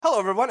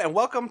everyone, and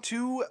welcome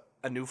to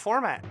a new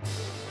format.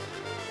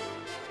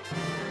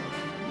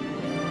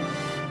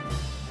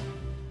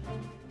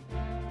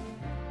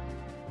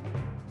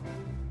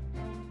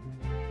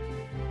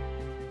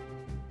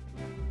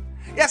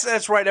 Yes,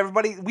 that's right,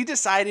 everybody. We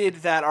decided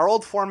that our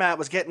old format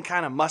was getting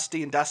kind of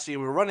musty and dusty,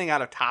 and we were running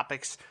out of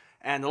topics,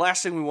 and the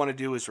last thing we want to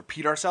do is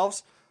repeat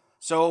ourselves.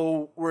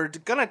 So we're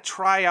going to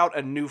try out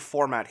a new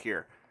format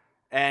here.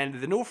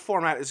 And the new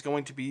format is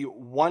going to be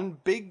one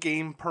big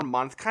game per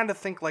month. Kind of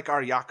think like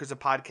our Yakuza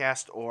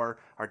podcast or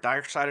our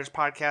Darksiders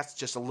podcast,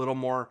 just a little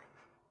more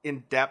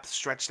in-depth,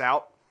 stretched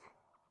out.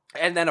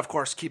 And then, of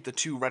course, keep the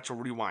 2 retro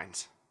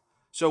rewinds.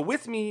 So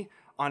with me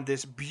on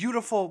this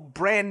beautiful,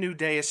 brand new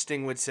day, as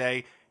Sting would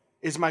say,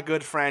 is my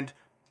good friend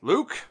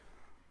Luke.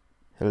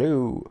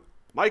 Hello.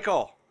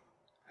 Michael.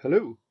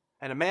 Hello.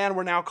 And a man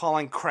we're now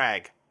calling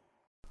Craig.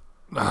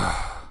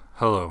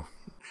 Hello.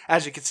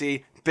 As you can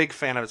see, big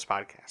fan of his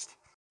podcast.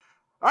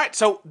 All right,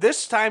 so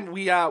this time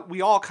we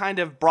all kind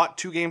of brought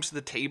 2 games to the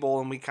table,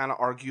 and we kind of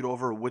argued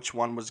over which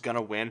one was going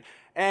to win.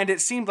 And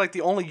it seemed like the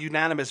only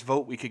unanimous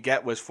vote we could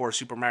get was for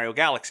Super Mario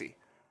Galaxy.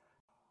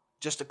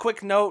 Just a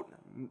quick note,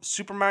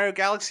 Super Mario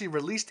Galaxy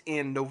released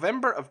in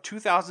November of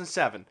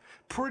 2007.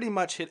 Pretty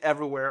much hit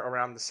everywhere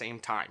around the same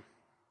time.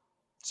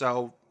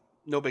 So,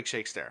 no big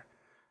shakes there.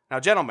 Now,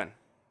 gentlemen,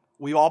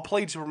 we all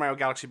played Super Mario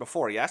Galaxy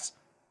before, yes?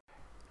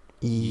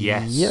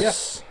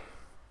 Yes.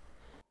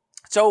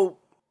 So,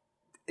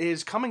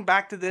 is coming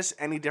back to this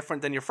any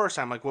different than your first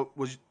time? Like, what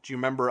do you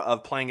remember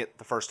of playing it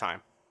the first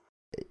time?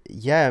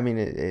 Yeah, I mean,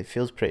 it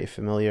feels pretty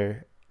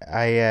familiar.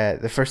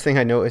 The first thing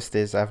I noticed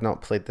is I've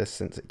not played this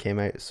since it came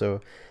out, so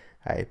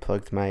I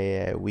plugged my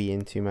Wii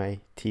into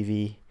my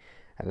TV,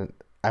 and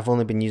I've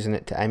only been using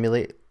it to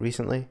emulate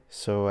recently,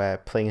 so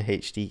playing a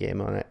HD game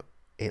on it,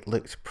 it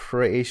looked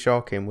pretty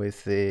shocking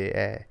with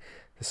the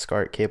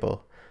SCART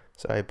cable.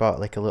 So I bought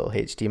like a little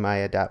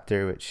HDMI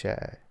adapter,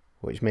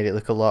 which made it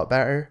look a lot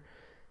better.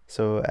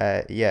 So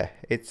yeah,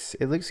 it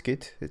looks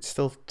good. It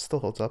still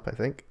holds up, I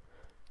think.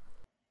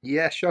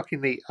 Yeah,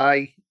 shockingly,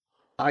 I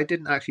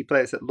didn't actually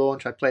play this at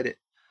launch. I played it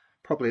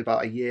probably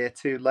about a year or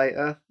 2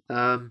 later.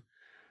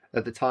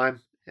 At the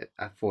time,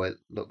 I thought it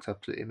looked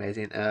absolutely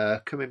amazing.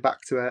 Coming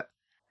back to it,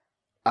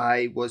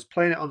 I was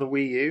playing it on the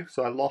Wii U,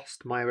 so I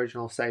lost my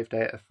original save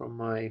data from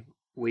my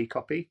Wii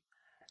copy.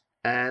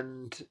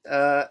 And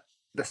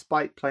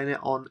despite playing it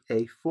on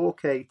a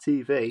 4K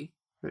TV,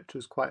 which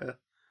was quite a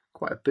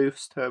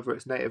boost over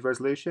its native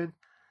resolution,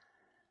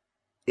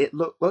 it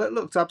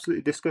looked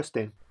absolutely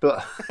disgusting.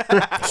 But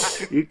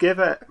you give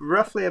it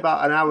roughly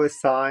about an hour's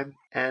time,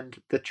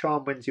 and the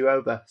charm wins you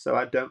over. So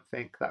I don't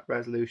think that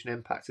resolution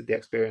impacted the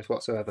experience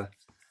whatsoever.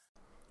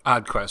 I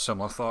had quite a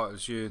similar thought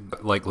as you.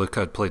 Like Luke,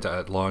 I'd played it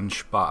at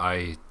launch, but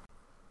I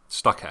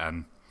stuck it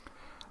in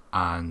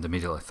and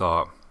immediately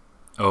thought,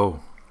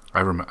 oh,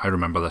 I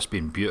remember this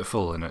being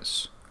beautiful, and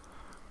it's...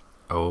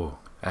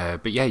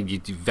 but yeah, you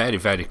very,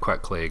 very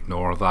quickly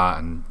ignore that,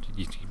 and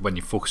when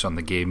you focus on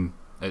the game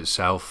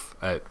itself,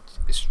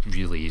 it's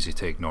really easy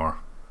to ignore.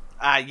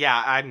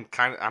 Yeah, I'm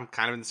kind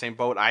of in the same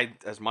boat.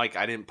 As Mike,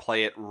 I didn't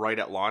play it right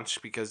at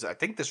launch because I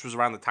think this was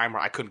around the time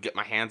where I couldn't get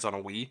my hands on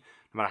a Wii,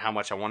 no matter how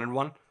much I wanted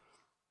one.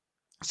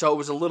 So it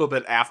was a little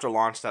bit after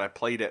launch that I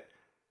played it,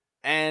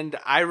 and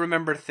I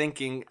remember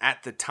thinking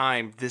at the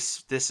time,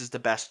 this is the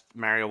best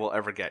Mario will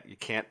ever get. You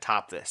can't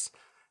top this.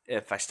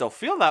 If I still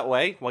feel that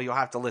way, well, you'll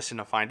have to listen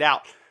to find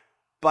out.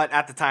 But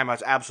at the time, I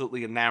was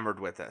absolutely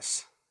enamored with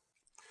this.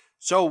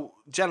 So,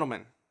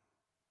 gentlemen,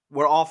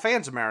 we're all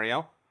fans of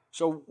Mario.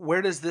 So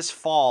where does this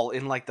fall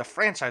in like the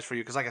franchise for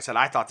you? Because like I said,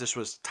 I thought this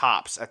was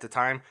tops at the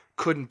time.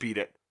 Couldn't beat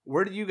it.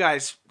 Where do you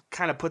guys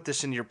kind of put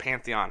this in your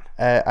pantheon?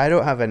 I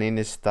don't have any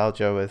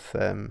nostalgia with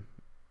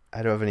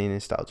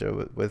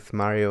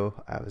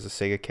Mario. I was a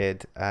Sega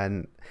kid,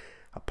 and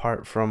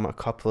apart from a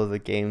couple of the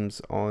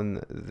games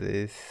on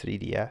the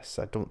 3DS,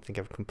 I don't think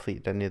I've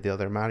completed any of the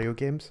other Mario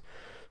games.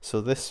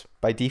 So this,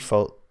 by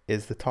default,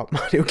 is the top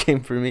Mario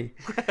game for me.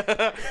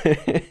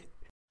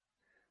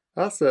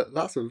 That's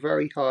a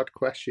very hard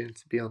question,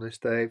 to be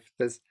honest, Dave.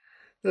 There's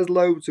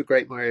loads of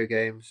great Mario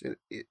games.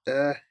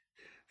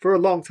 For a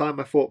long time,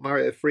 I thought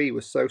Mario 3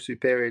 was so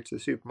superior to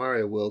Super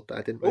Mario World that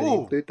I didn't really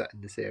include that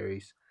in the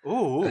series.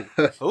 Ooh,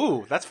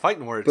 that's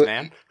fighting words, but,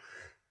 man.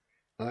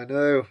 I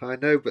know,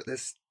 but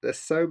there's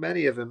so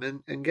many of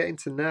them, and getting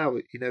to now,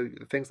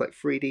 things like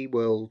 3D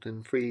World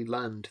and 3D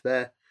Land,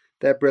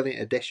 they're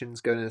brilliant additions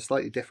going in a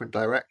slightly different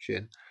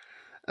direction.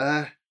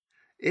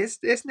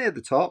 It's near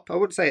the top. I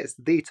wouldn't say it's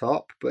the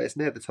top, but it's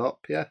near the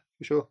top, yeah,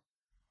 for sure.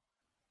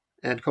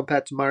 And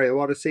compared to Mario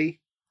Odyssey,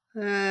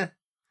 I'd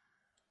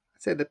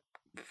say the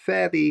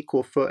fairly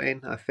equal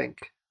footing. I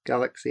think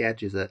Galaxy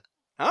edges it.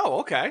 Oh,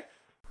 okay.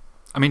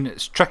 I mean,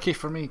 it's tricky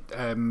for me.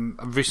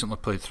 I've recently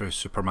played through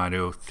Super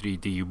Mario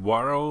 3D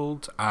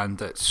World,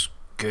 and it's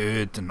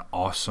good and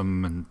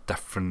awesome and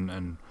different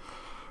and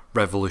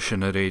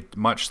revolutionary,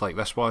 much like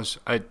this was.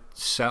 I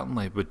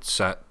certainly would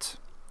sit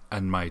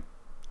in my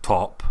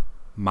top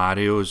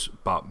Marios,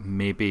 but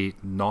maybe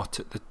not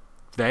at the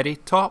very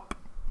top.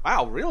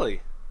 Wow,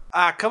 really?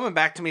 Coming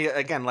back to me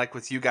again, like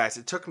with you guys,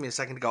 it took me a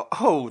second to go,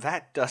 oh,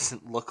 that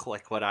doesn't look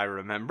like what I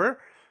remember.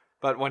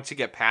 But once you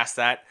get past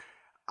that,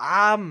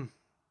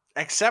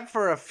 except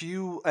for a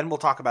few, and we'll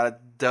talk about it,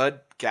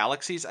 dud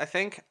galaxies, I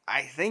think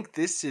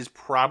this is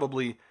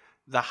probably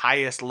the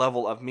highest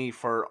level of me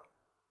for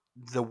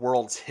the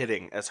worlds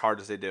hitting as hard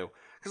as they do.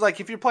 Because, like,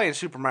 if you're playing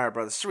Super Mario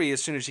Bros. 3,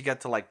 as soon as you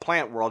get to, like,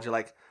 Plant World, you're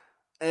like,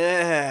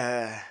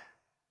 eh.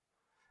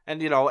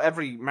 And, you know,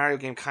 every Mario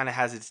game kind of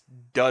has its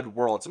dud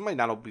worlds. It might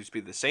not always be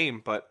the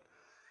same, but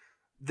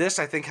this,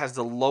 I think, has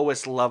the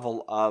lowest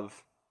level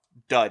of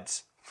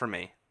duds for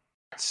me.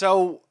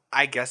 So,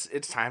 I guess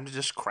it's time to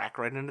just crack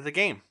right into the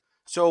game.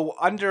 So,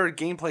 under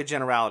gameplay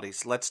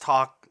generalities, let's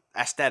talk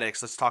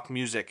aesthetics, let's talk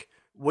music.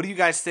 What do you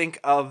guys think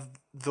of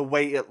the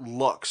way it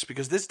looks?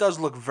 Because this does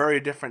look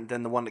very different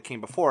than the one that came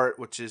before it,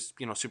 which is,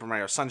 you know, Super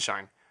Mario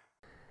Sunshine.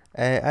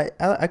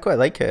 I quite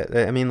like it.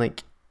 I mean,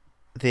 like,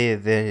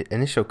 the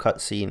initial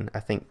cutscene, I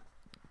think,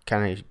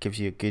 kind of gives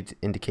you a good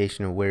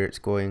indication of where it's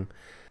going.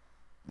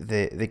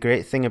 The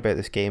great thing about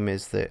this game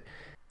is that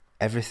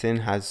everything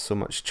has so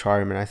much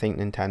charm, and I think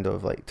Nintendo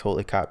have, like,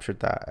 totally captured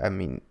that. I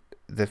mean,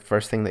 the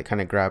first thing that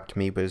kind of grabbed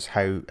me was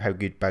how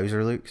good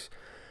Bowser looks.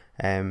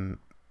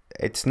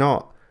 It's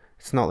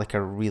not like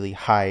a really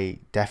high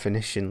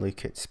definition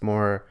look.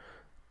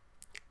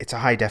 It's a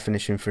high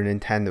definition for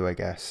Nintendo, I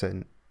guess,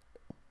 and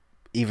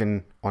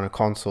even on a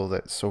console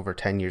that's over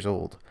 10 years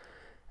old,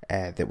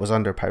 that was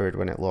underpowered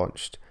when it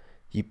launched.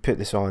 You put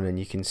this on and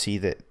you can see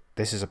that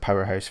this is a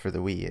powerhouse for the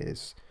Wii. It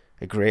is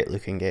a great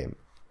looking game.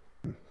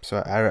 So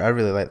I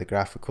really like the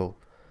graphical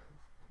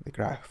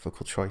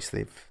choice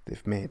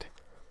they've made.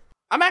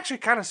 I'm actually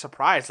kind of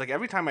surprised. Like,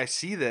 every time I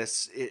see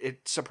this,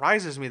 it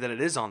surprises me that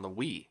it is on the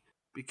Wii,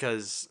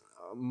 because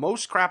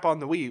most crap on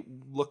the Wii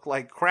look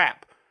like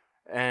crap,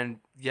 and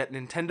yet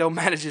Nintendo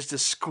manages to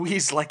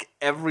squeeze like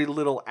every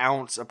little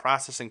ounce of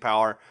processing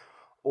power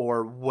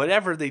or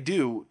whatever they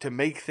do to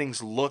make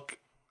things look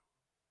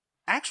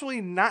actually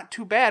not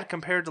too bad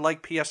compared to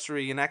like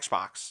PS3 and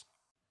Xbox.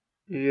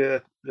 Yeah,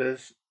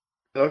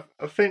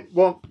 I think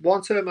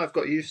one term I've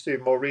got used to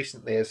more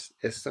recently is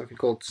something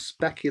called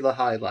specular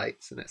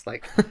highlights, and it's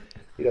like,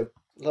 you know,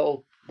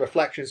 little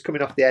reflections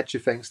coming off the edge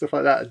of things, stuff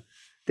like that. And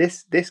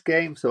this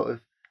game sort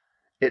of,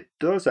 it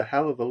does a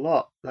hell of a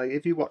lot. Like,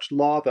 if you watch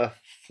lava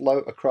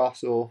float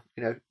across, or,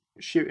 you know,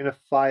 shooting a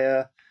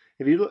fire,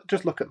 if you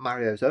just look at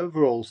Mario's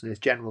overalls and his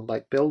general,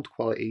 like, build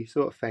quality, you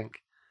sort of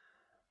think,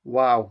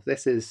 wow,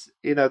 this is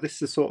the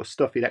sort of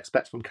stuff you'd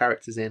expect from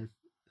characters in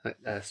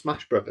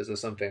Smash Brothers or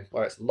something,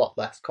 where it's a lot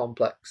less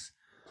complex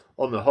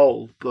on the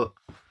whole, but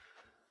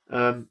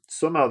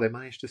somehow they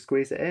managed to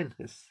squeeze it in.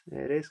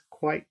 It is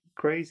quite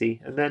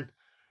crazy. And then,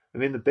 I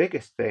mean, the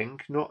biggest thing,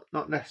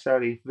 not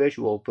necessarily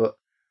visual, but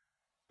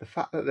the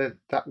fact that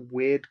that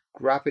weird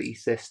gravity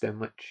system,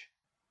 which,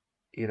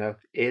 you know,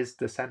 is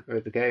the center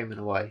of the game in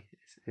a way,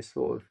 is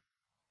sort of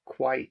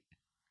quite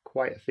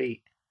a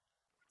feat.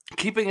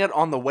 Keeping it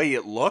on the way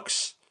it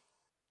looks,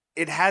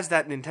 it has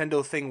that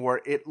Nintendo thing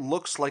where it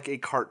looks like a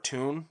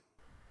cartoon,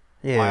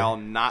 while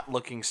not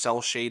looking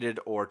cell shaded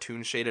or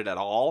toon shaded at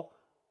all.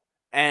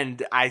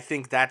 And I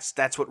think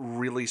that's what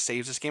really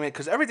saves this game,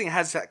 because everything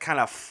has that kind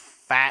of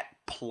fat,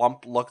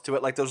 plump look to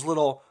it, like those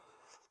little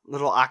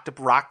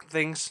rock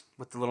things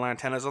with the little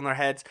antennas on their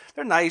heads.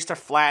 They're nice, they're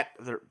flat,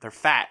 they're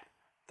fat,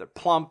 they're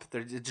plump,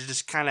 they're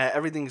just kind of,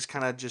 everything's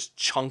kind of just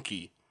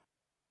chunky.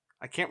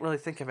 I can't really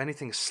think of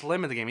anything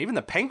slim in the game. Even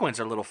the penguins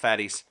are little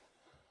fatties.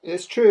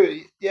 It's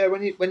true. Yeah,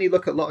 when you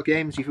look at a lot of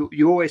games,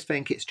 you always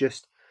think it's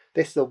just,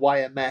 this is a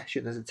wire mesh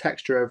and there's a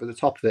texture over the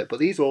top of it. But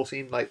these all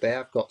seem like they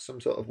have got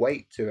some sort of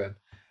weight to them.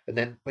 And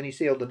then when you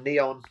see all the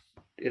neon,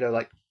 you know,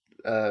 like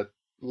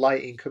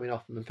lighting coming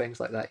off them and things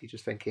like that, you're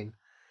just thinking,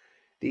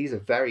 these are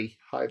very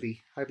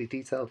highly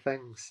detailed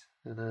things.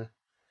 And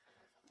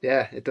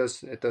yeah, it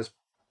does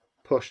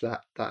push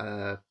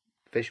that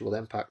visual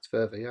impact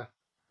further. Yeah.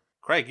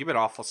 Craig, you've been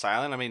awful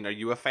silent. I mean, are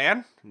you a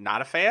fan?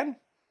 Not a fan?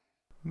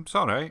 It's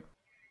all right.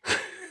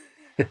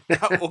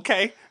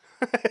 Okay.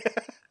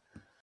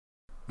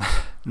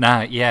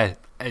 Nah, yeah,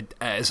 it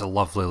is a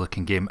lovely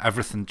looking game.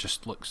 Everything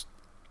just looks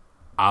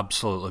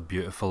absolutely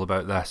beautiful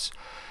about this.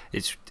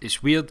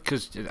 It's weird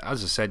because,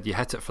 as I said, you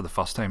hit it for the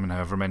first time in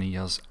however many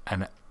years,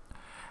 and it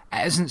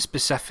isn't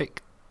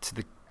specific to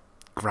the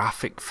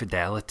graphic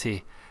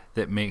fidelity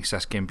that makes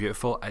this game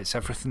beautiful. It's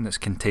everything that's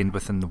contained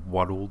within the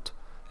world.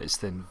 It's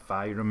the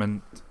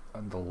environment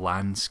and the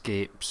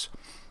landscapes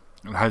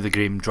and how the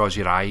game draws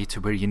your eye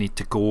to where you need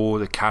to go.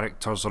 The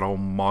characters are all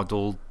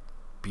modelled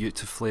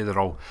beautifully. They're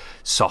all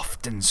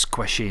soft and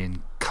squishy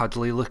and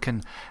cuddly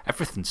looking.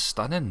 Everything's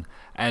stunning.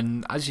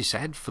 And as you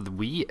said, for the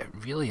Wii, it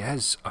really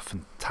is a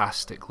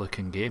fantastic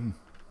looking game.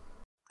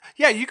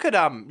 Yeah, you could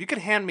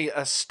hand me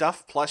a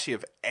stuffed plushie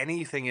of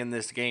anything in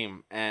this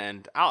game,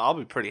 and I'll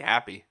be pretty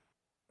happy.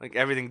 Like,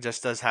 everything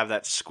just does have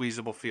that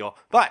squeezable feel.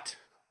 But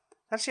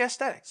that's the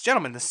aesthetics.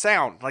 Gentlemen, the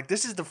sound. Like,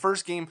 this is the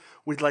first game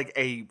with, like,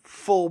 a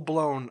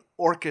full-blown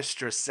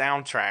orchestra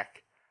soundtrack.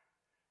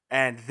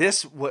 And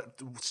this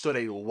stood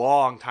a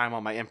long time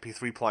on my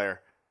MP3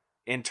 player.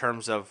 in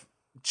terms of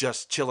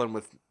just chilling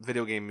with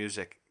video game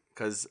music,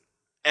 because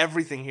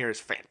everything here is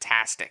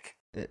fantastic.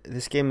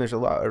 This game, there's a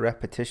lot of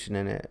repetition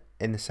in it,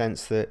 in the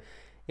sense that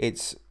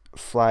it's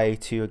fly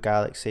to a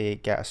galaxy,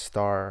 get a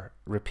star,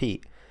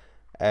 repeat.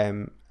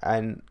 And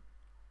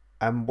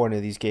I'm one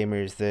of these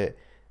gamers that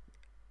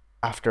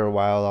after a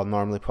while I'll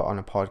normally put on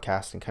a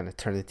podcast and kind of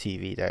turn the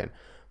TV down,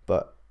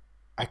 but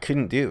I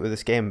couldn't do it with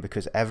this game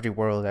because every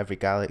world, every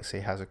galaxy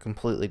has a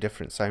completely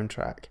different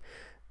soundtrack,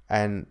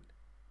 and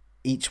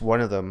each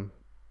one of them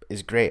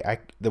is great.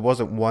 There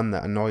wasn't one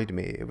that annoyed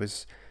me. It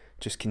was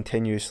just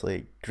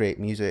continuously great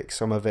music.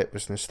 Some of it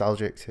was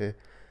nostalgic to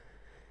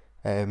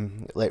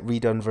like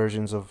redone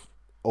versions of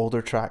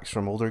older tracks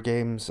from older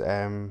games.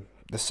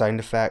 The sound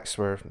effects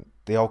were,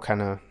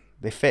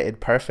 they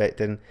fitted perfect,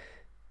 and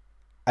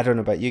I don't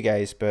know about you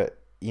guys, but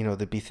you know,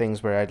 there'd be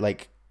things where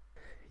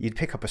you'd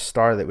pick up a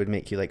star that would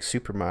make you like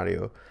Super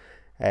Mario,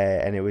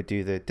 and it would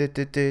do the do,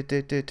 do, do,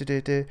 do, do, do,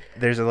 do, do.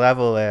 There's a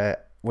level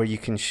where you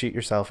can shoot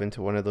yourself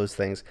into one of those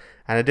things,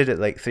 and I did it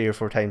like 3 or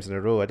 4 times in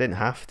a row. I didn't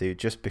have to,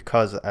 just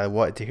because I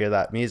wanted to hear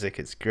that music.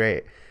 It's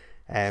great.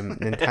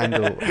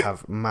 Nintendo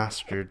have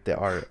mastered the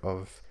art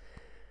of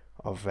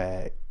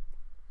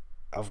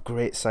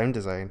great sound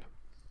design.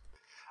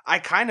 I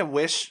kind of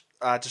wish,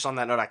 just on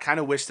that note, I kind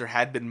of wish there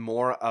had been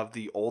more of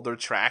the older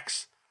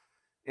tracks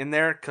in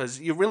there, because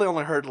you really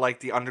only heard like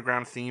the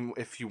underground theme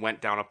if you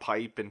went down a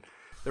pipe, and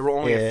there were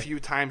only a few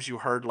times you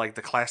heard like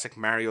the classic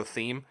Mario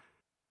theme.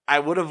 I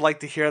would have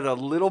liked to hear it a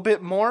little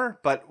bit more,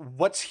 but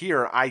what's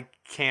here I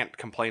can't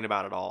complain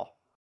about at all.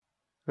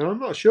 I'm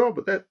not sure,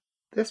 but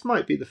this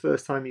might be the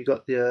first time you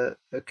got the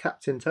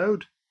Captain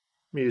Toad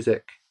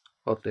music,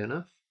 oddly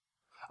enough.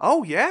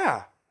 Oh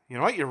yeah, you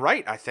know what? You're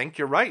right. I think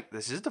you're right.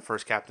 This is the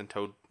first Captain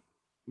Toad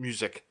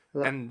music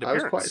and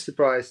appearance. I was quite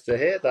surprised to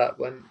hear that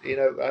when, you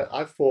know,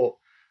 I thought,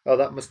 oh,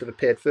 that must have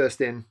appeared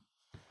first in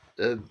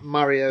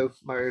Mario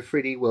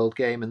 3D World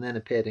game and then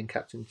appeared in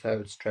Captain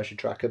Toad's Treasure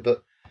Tracker.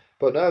 But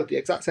no, the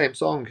exact same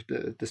song,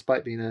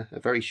 despite being a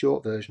very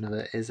short version of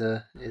it, is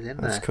in there.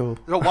 That's cool.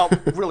 So,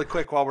 really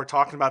quick, while we're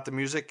talking about the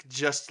music,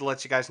 just to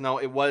let you guys know,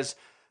 it was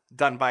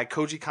done by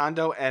Koji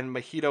Kondo and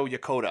Mahito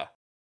Yokota.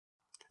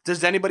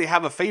 Does anybody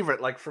have a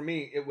favorite? Like for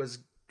me, it was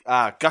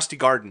Gusty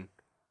Garden.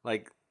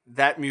 Like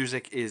that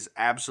music is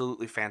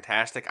absolutely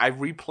fantastic. I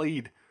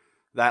replayed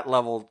that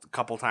level a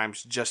couple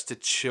times just to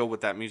chill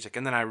with that music,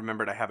 and then I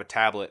remembered I have a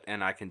tablet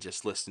and I can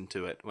just listen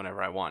to it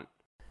whenever I want.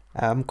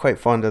 I'm quite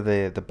fond of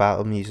the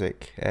battle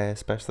music,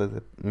 especially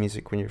the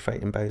music when you're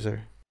fighting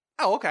Bowser.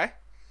 Oh, okay.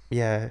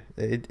 Yeah,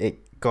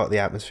 it got the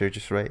atmosphere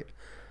just right.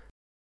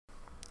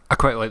 I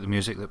quite like the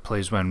music that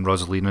plays when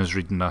Rosalina's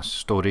reading a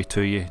story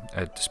to you,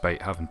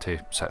 despite having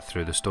to sit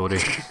through the story.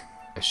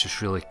 It's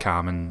just really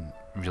calming,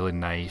 really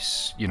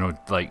nice. You know,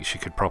 like she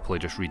could properly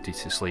just read you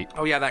to sleep.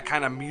 Oh yeah, that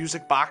kind of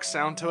music box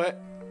sound to it.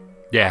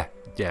 Yeah,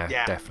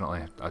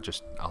 definitely.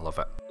 I love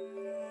it.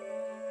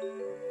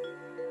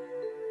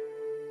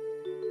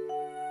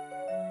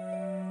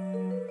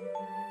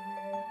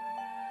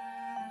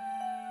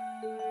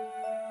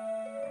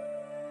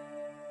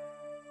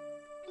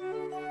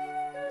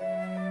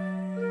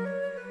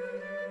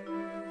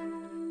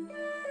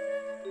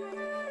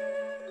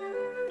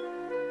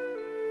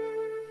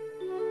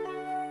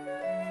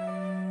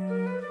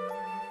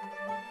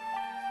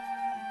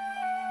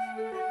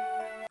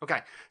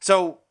 Okay,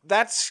 so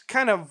that's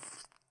kind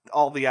of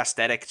all the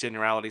aesthetic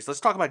generalities. Let's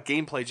talk about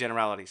gameplay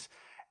generalities.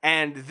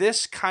 And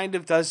this kind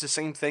of does the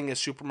same thing as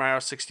Super Mario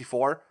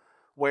 64,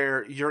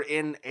 where you're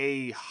in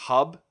a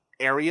hub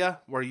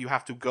area where you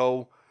have to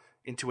go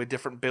into a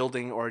different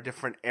building or a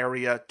different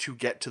area to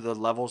get to the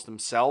levels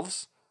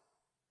themselves.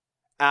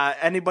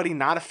 Anybody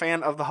not a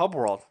fan of the hub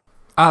world?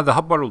 The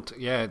hub world,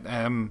 yeah.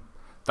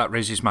 That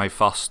raises my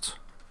first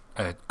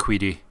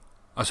query,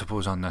 I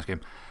suppose, on this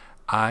game.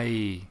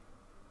 I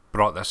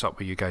brought this up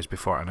with you guys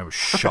before, and I was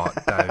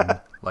shot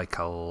down like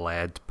a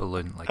lead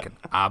balloon, like an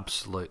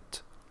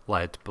absolute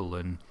lead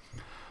balloon.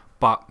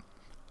 But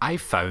I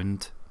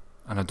found,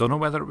 and I don't know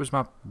whether it was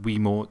my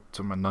Wiimote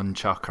or my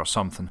nunchuck or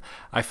something,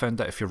 I found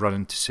that if you're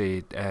running to,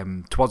 say,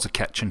 towards the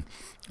kitchen,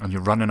 and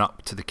you're running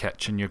up to the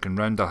kitchen, you're going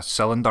round a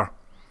cylinder,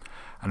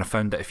 and I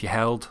found that if you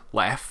held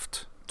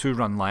left to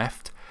run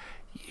left,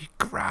 you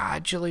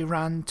gradually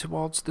ran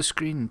towards the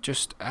screen,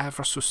 just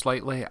ever so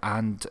slightly,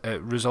 and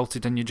it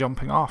resulted in you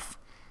jumping off.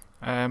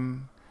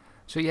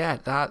 So yeah,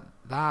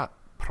 that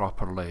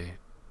properly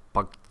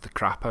bugged the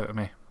crap out of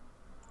me.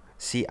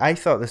 See, I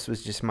thought this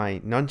was just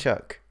my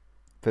nunchuck,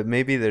 but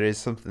maybe there is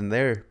something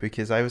there,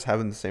 because I was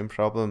having the same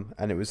problem,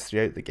 and it was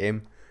throughout the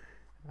game.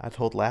 I'd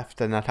hold left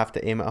and I'd have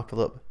to aim it up a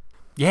little bit.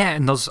 Yeah,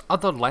 and there's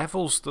other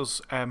levels.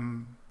 There's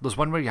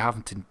one where you're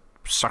having to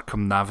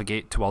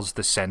circumnavigate towards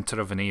the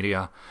centre of an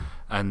area,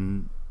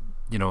 and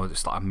you know,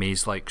 it's like a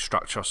maze-like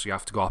structure, so you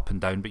have to go up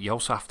and down, but you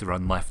also have to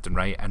run left and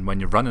right, and when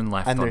you're running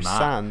left and on there's that,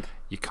 sand.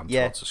 You come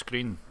towards the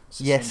screen. It's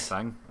the yes. same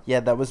thing. Yeah,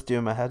 that was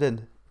doing my head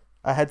in.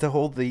 I had to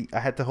hold the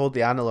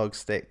analog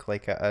stick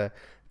like a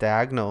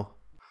diagonal.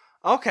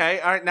 Okay,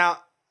 all right.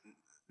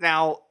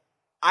 Now,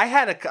 I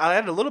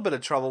had a little bit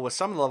of trouble with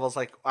some levels.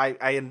 Like I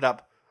ended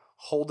up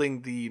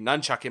holding the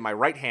nunchuck in my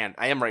right hand.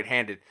 I am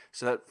right-handed,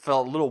 so that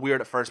felt a little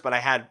weird at first, but I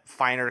had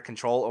finer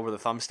control over the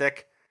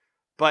thumbstick.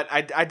 But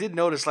I did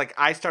notice, like,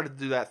 I started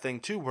to do that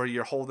thing too, where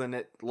you're holding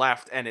it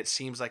left and it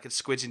seems like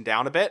it's squidging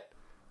down a bit.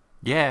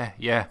 Yeah.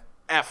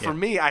 For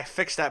me, I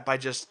fixed that by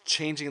just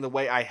changing the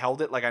way I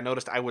held it. Like, I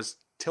noticed I was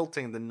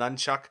tilting the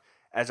nunchuck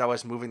as I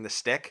was moving the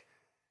stick.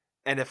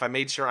 And if I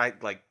made sure I,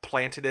 like,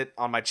 planted it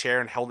on my chair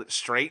and held it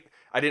straight,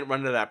 I didn't run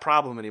into that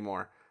problem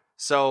anymore.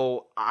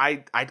 So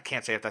I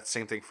can't say if that's the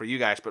same thing for you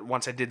guys, but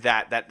once I did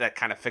that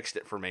kind of fixed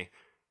it for me.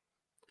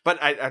 But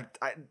I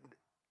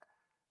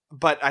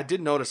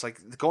did notice, like,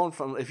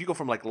 if you go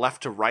from like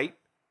left to right,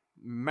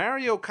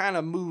 Mario kind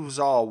of moves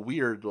all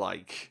weird.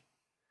 Like,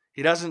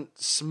 he doesn't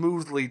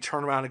smoothly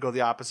turn around and go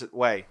the opposite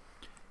way.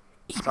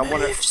 He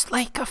moves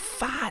like a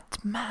fat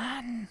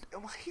man.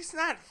 Well, he's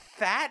not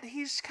fat.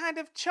 He's kind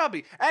of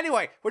chubby.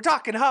 Anyway, we're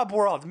talking Hub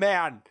World,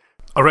 man.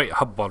 All right,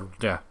 Hub World.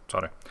 Yeah,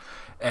 sorry.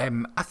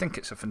 I think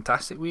it's a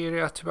fantastic wee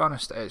area, to be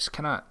honest.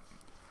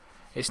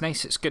 It's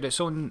nice. It's got its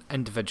own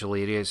individual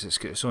areas. It's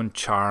got its own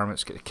charm.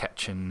 It's got the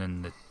kitchen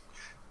and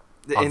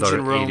the other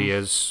engine room.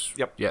 Areas.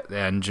 Yep. Yeah, the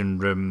engine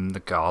room, the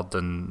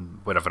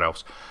garden, whatever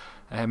else.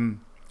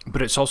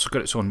 But it's also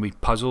got its own wee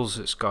puzzles.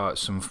 It's got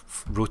some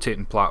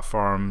rotating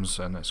platforms,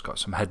 and it's got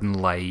some hidden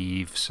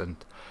lives, and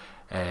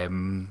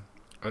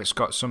it's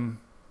got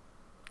some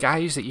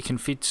guys that you can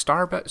feed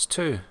star bits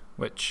to,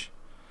 which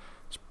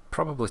is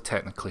probably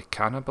technically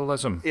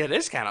cannibalism. It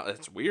is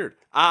it's weird.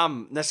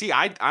 Now see,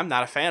 I'm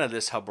not a fan of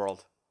this Hub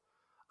World.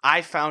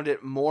 I found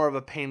it more of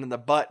a pain in the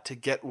butt to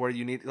get where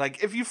you need.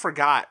 Like, if you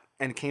forgot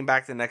and came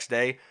back the next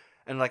day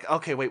and like,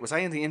 okay, wait, was I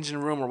in the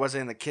engine room or was I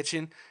in the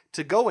kitchen?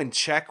 To go and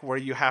check where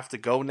you have to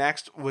go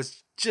next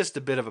was just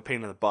a bit of a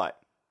pain in the butt.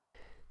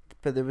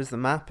 But there was the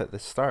map at the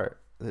start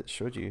that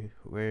showed you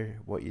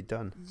what you'd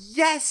done.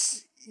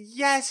 Yes,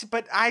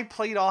 but I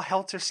played all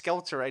helter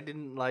skelter. I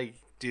didn't like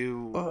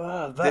do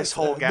this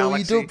whole galaxy. No,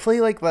 you don't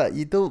play like that.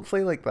 You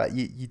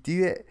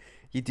do it.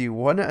 You do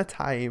one at a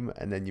time,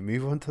 and then you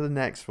move on to the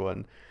next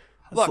one.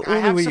 That's Look, I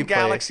have some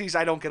galaxies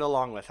I don't get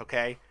along with,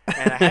 okay?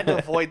 And I had to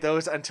avoid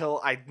those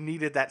until I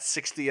needed that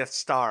 60th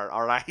star,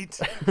 all right?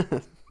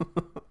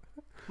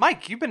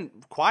 Mike, you've been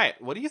quiet.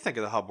 What do you think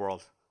of the Hub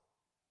World?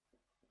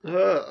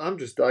 I'm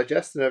just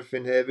digesting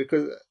everything here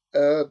because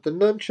the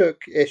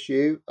nunchuck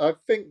issue, I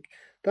think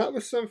that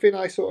was something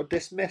I sort of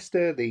dismissed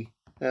early,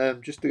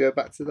 just to go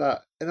back to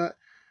that. And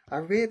I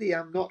really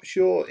am not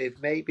sure if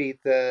maybe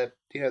the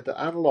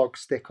analog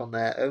stick on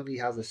there only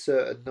has a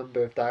certain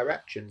number of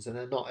directions and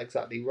they're not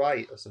exactly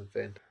right or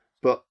something.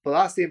 But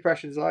that's the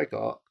impressions I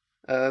got.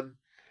 The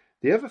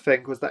other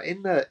thing was that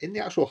in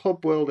the actual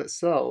Hub World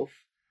itself,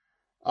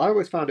 I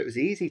always found it was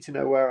easy to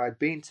know where I'd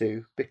been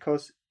to,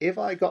 because if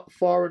I got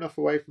far enough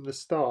away from the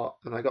start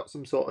and I got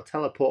some sort of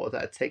teleporter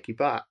that'd take you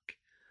back,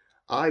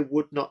 I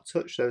would not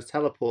touch those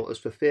teleporters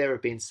for fear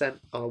of being sent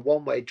on a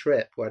one-way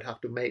trip where I'd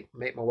have to make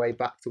my way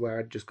back to where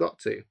I'd just got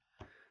to.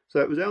 So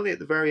it was only at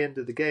the very end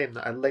of the game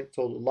that I linked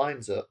all the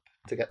lines up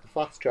to get the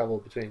fast travel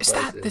between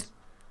places.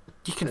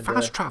 You can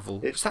fast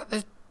travel? Is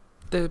that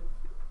the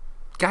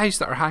guys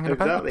that are hanging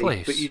about the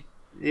place? But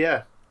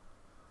yeah.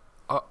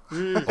 But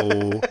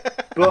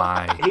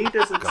my he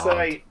doesn't God.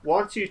 Say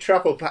once you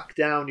travel back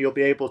down you'll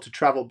be able to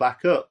travel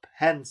back up.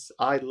 Hence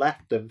I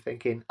left them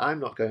thinking I'm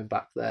not going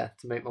back there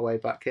to make my way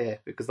back here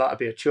because that'd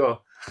be a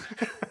chore.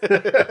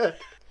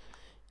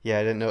 Yeah,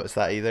 I didn't notice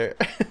that either.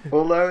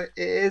 Although it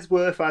is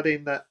worth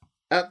adding that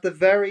at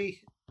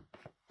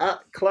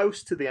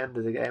close to the end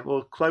of the game,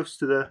 or close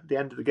to the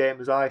end of the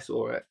game as I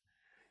saw it,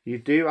 you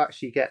do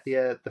actually get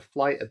the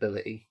flight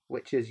ability,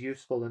 which is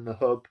useful in the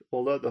hub,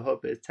 although the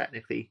hub is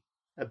technically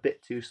a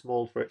bit too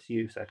small for its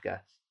use, I'd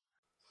guess.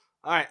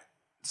 All right,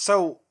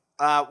 so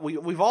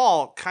we've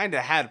all kind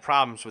of had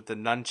problems with the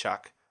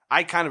nunchuck.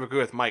 I kind of agree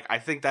with Mike. I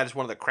think that is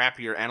one of the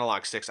crappier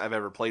analog sticks I've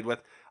ever played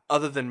with,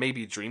 other than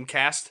maybe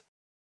Dreamcast.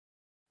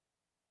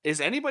 Is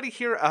anybody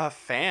here a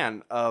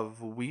fan of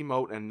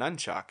Wiimote and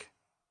nunchuck?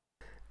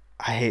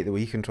 I hate the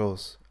Wii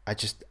controls. I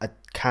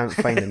can't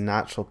find a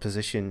natural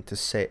position to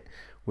sit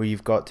where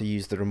you've got to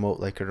use the remote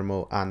like a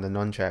remote and the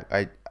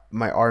nunchuck.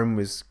 My arm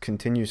was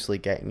continuously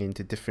getting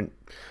into different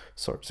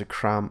sorts of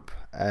cramp,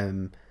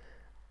 and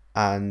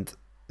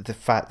the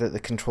fact that the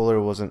controller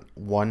wasn't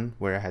one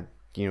where I had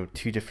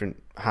two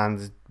different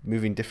hands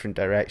moving different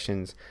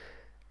directions,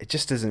 it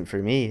just isn't for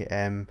me.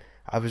 I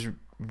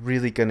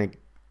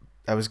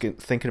was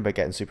thinking about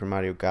getting Super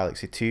Mario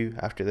Galaxy 2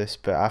 after this,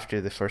 but after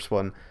the first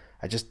one,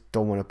 I just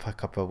don't want to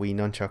pick up a Wii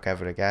nunchuck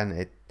ever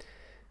again.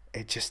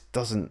 It just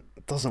doesn't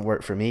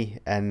work for me.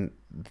 And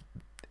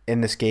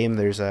in this game,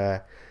 there's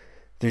a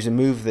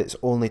move that's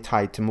only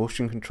tied to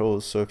motion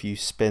controls. So if you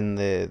spin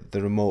the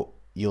remote,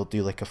 you'll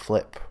do like a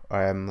flip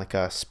or like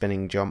a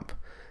spinning jump,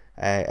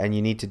 and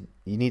you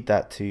need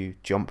that to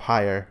jump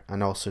higher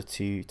and also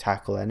to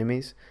tackle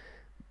enemies.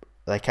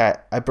 Like I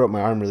broke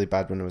my arm really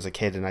bad when I was a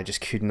kid, and I just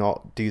could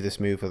not do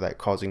this move without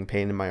causing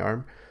pain in my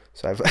arm.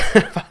 So I've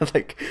had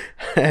like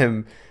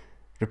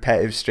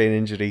repetitive strain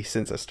injury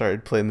since I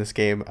started playing this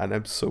game, and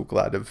I'm so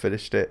glad I've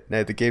finished it.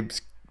 Now the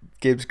game's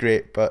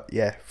great, but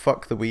yeah,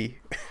 fuck the Wii.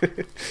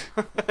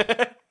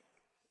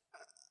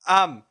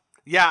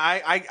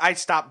 Yeah, I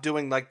stopped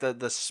doing like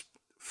the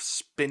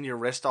spin your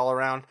wrist all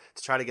around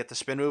to try to get the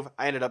spin move.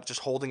 I ended up just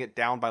holding it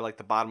down by like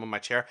the bottom of my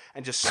chair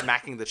and just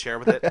smacking the chair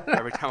with it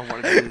every time I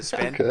wanted to do the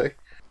spin.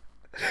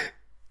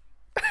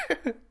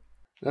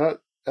 Okay.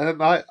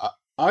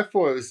 I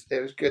thought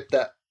it was good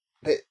that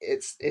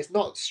it's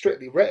not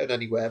strictly written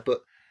anywhere,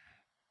 but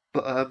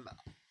I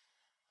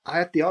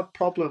had the odd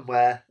problem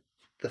where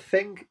the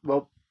thing.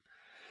 Well,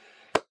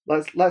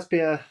 let's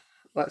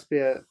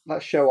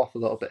show off a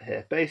little bit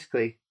here.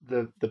 Basically,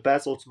 the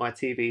bezel to my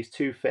TV is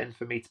too thin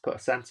for me to put a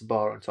sensor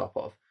bar on top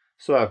of.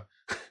 So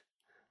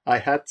I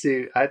had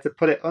to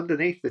put it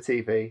underneath the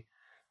TV,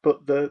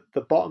 but the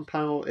bottom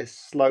panel is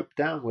sloped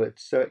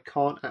downwards, so it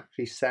can't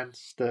actually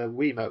sense the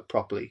Wiimote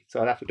properly.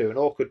 So I'd have to do an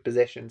awkward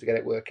position to get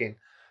it working,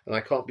 and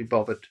I can't be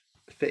bothered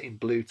fitting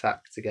blue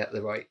tack to get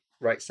the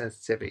right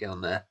sensitivity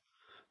on there.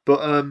 But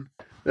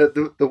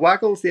the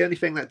waggle's the only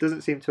thing that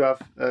doesn't seem to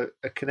have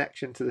a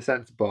connection to the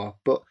sensor bar.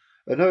 But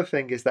another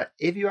thing is that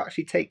if you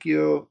actually take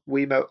your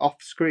Wiimote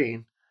off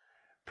screen,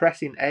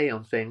 pressing A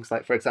on things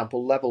like, for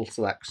example, level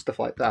select, stuff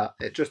like that,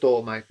 it just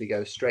automatically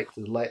goes straight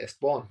to the latest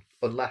one,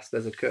 unless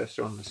there's a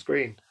cursor on the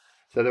screen.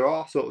 So there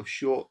are sort of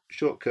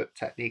shortcut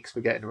techniques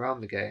for getting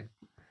around the game,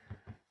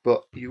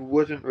 but you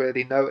wouldn't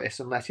really notice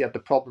unless you had the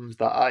problems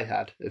that I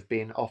had of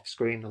being off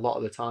screen a lot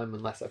of the time,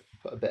 unless I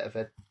put a bit of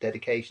a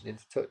dedication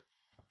into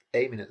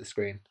aiming at the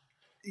screen.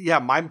 Yeah,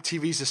 my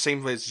TV's the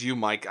same way as you,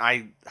 Mike.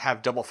 I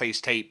have double face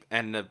tape,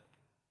 and the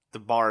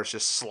bar is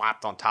just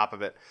slapped on top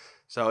of it,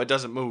 so it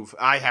doesn't move.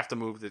 I have to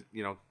move to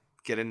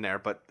get in there,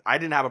 but I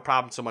didn't have a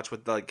problem so much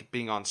with like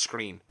being on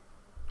screen.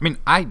 I mean,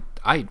 I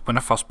when I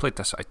first played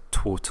this, I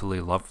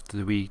totally loved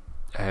the Wii,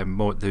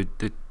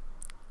 the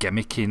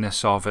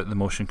gimmickiness of it, the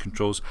motion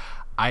controls.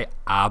 I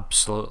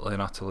absolutely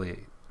and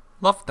utterly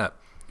loved it.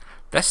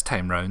 This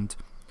time round,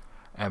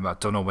 I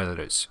don't know whether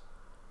it's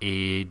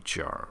age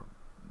or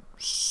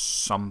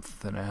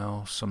something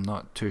else. I'm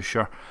not too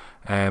sure.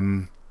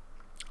 I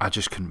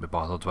just couldn't be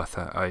bothered with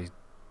it. I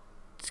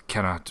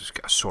kind of just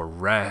got a sore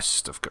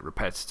wrist. I've got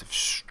repetitive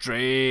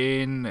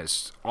strain.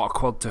 It's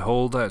awkward to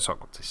hold it. It's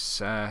awkward to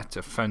set.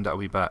 I found it a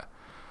wee bit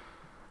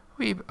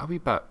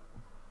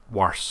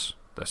worse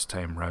this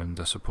time round,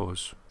 I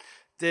suppose.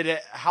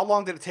 How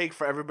long did it take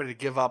for everybody to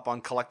give up on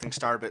collecting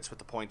star bits with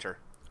the pointer?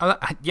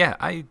 I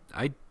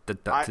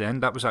did that to the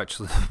end. That was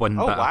actually the one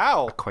that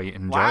I quite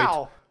enjoyed.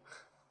 Wow.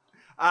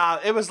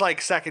 It was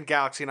like Second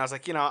Galaxy, and I was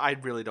like, I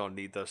really don't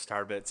need those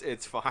star bits.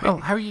 It's fine. Well,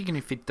 how are you going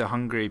to feed the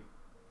hungry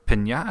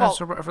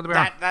pinatas or whatever they were?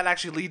 That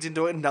actually leads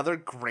into another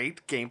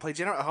great gameplay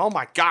generator. Oh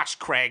my gosh,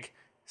 Craig.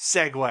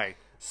 Segue.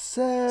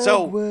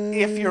 So,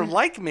 if you're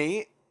like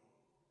me,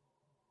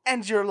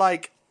 and you're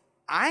like,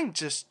 I'm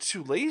just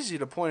too lazy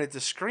to point at the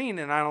screen,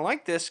 and I don't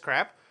like this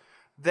crap,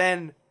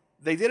 then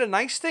they did a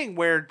nice thing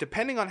where,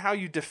 depending on how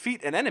you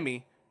defeat an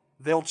enemy,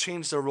 they'll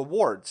change their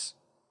rewards.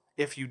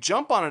 If you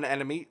jump on an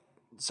enemy,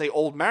 say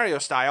old Mario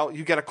style,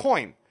 you get a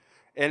coin.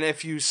 And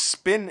if you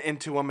spin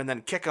into them and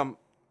then kick them,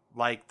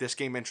 like this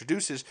game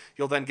introduces,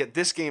 you'll then get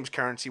this game's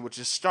currency, which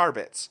is star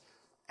bits.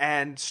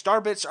 And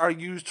star bits are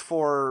used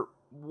for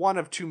one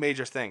of two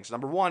major things.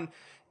 Number one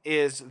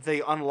is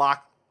they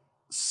unlock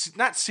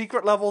not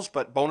secret levels,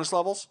 but bonus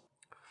levels.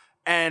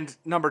 And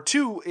number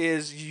two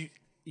is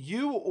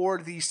you or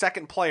the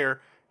second player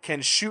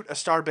can shoot a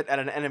star bit at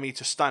an enemy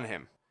to stun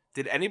him.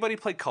 Did anybody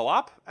play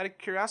co-op, out of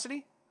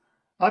curiosity?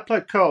 I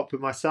played co-op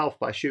with myself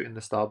by shooting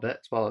the star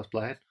bits while I was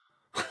playing.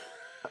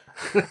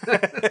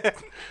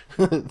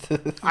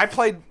 I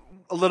played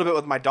a little bit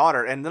with my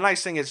daughter, and the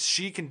nice thing is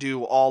she can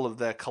do all of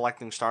the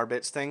collecting star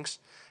bits things,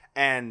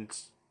 and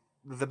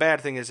the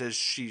bad thing is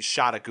she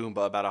shot a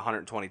Goomba about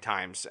 120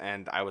 times,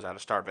 and I was out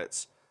of star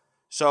bits.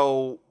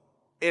 So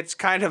it's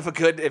kind of a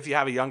good, if you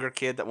have a younger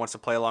kid that wants to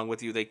play along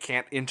with you, they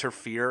can't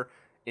interfere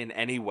in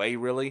any way,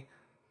 really.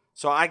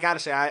 So I gotta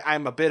say,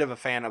 I'm a bit of a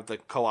fan of the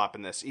co-op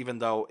in this, even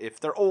though if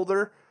they're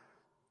older,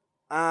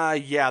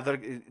 they're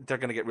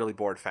gonna get really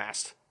bored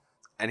fast.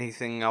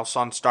 Anything else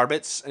on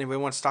Starbits anybody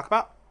wants to talk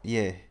about?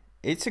 Yeah,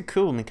 it's a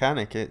cool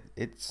mechanic.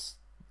 It's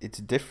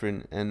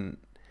different, and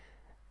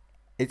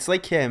it's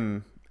like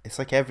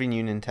every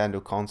new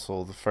Nintendo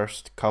console. The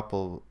first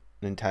couple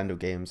Nintendo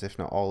games, if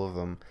not all of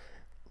them,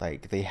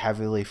 like they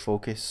heavily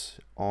focus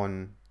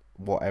on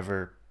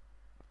whatever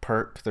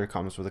perk there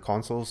comes with the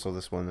console. So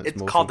this one,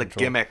 it's called the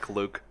gimmick,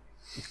 Luke.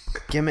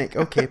 Gimmick,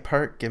 okay,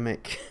 perk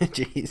gimmick.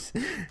 Jeez.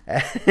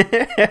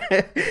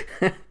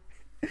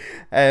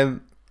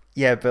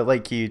 Yeah, but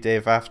like you,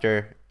 Dave,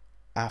 after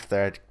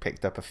I'd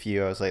picked up a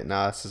few, I was like,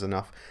 nah, this is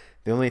enough.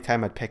 The only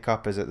time I'd pick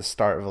up is at the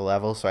start of a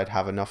level, so I'd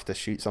have enough to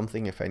shoot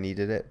something if I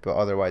needed it, but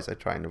otherwise I'd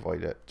try and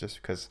avoid it,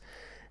 just because...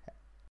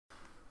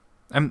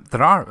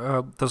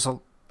 There's a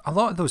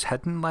lot of those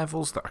hidden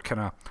levels that are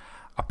kind of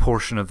a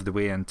portion of the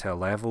way into a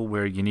level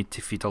where you need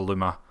to feed a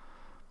Luma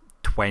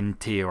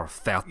 20 or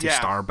 30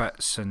 star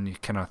bits, and you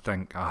kind of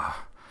think,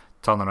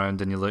 turn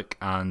around and you look,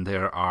 and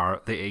there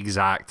are the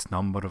exact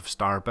number of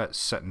star bits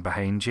sitting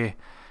behind you.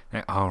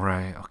 All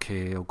right,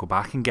 okay, I'll go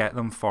back and get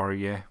them for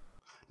you.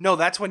 No,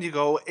 that's when you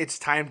go, it's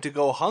time to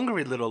go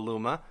hungry, little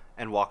Luma,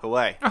 and walk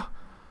away. Oh,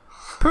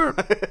 poor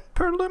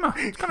Luma.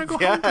 It's going to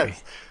go hungry.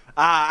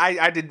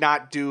 I did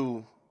not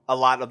do a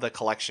lot of the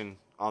collection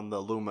on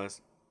the Lumas,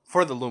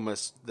 for the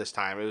Lumas this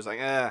time. It was like,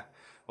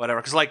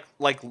 whatever. Because like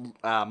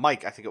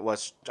Mike, I think it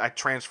was, I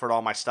transferred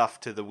all my stuff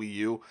to the Wii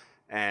U,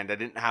 and I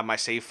didn't have my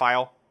save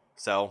file.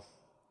 So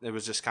it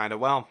was just kind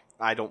of, well,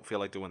 I don't feel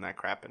like doing that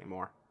crap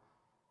anymore.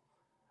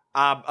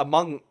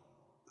 Among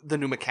the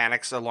new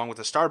mechanics, along with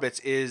the star bits,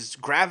 is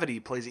gravity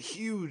plays a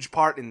huge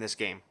part in this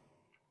game.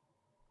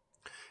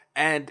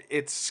 And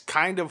it's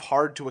kind of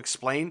hard to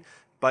explain,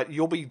 but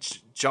you'll be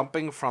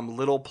jumping from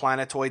little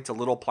planetoid to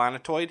little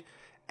planetoid,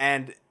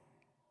 and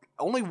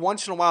only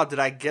once in a while did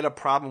I get a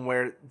problem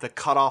where the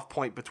cutoff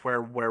point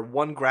between where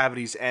one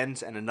gravity's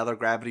ends and another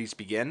gravity's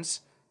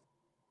begins.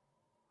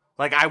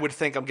 Like, I would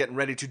think I'm getting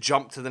ready to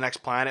jump to the next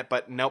planet,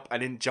 but nope, I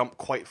didn't jump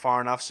quite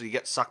far enough, so you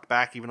get sucked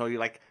back even though you're,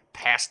 like,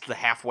 past the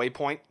halfway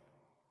point.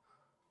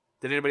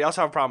 Did anybody else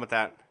have a problem with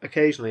that?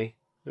 Occasionally,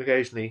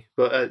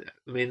 but I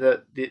mean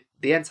the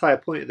entire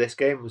point of this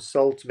game was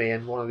sold to me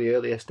in one of the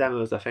earliest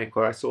demos, I think,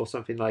 where I saw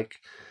something like,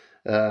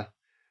 one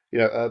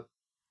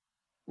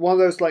of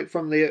those like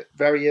from the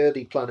very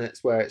early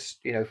planets where it's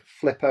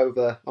flip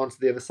over onto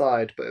the other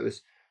side, but it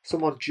was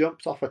someone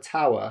jumped off a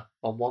tower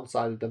on one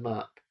side of the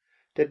map,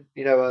 did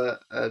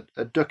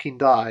a ducking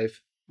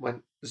dive,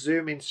 went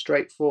zooming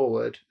straight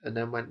forward, and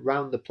then went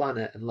round the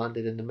planet and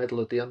landed in the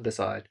middle of the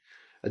underside.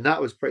 And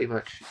that was pretty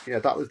much,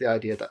 that was the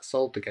idea that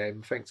sold the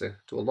game, I think, to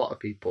a lot of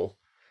people.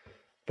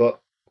 But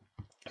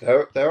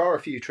there are a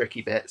few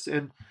tricky bits.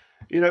 And,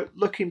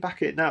 looking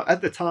back at it now,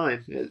 at the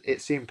time,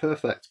 it seemed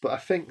perfect. But I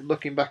think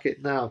looking back at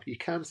it now, you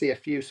can see a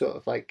few sort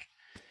of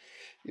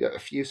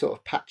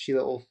patchy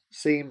little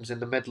seams in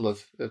the middle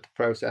of the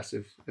process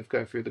of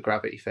going through the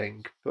gravity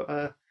thing.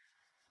 But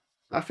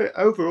I think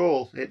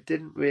overall, it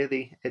didn't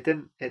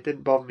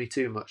bother me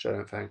too much, I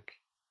don't think.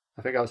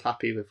 I think I was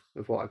happy with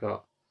what I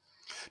got.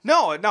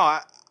 No,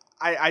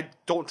 I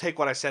don't take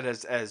what I said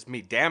as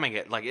me damning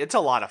it. Like, it's a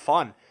lot of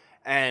fun,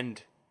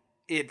 and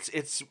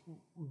it's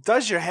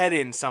does your head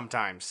in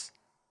sometimes.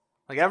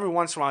 Like, every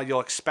once in a while, you'll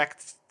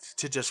expect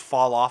to just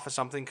fall off of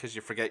something because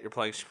you forget you're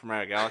playing Super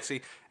Mario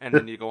Galaxy, and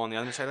then you go on the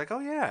other side like, oh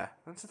yeah,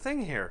 that's the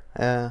thing here.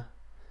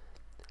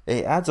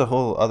 It adds a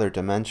whole other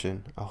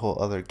dimension, a whole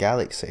other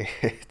galaxy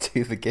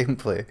to the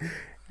gameplay.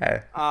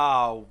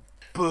 Oh.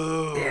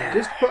 Boo. Yeah.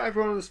 Just to put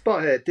everyone on the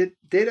spot here,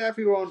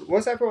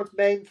 was everyone's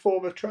main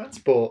form of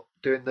transport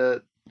doing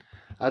the,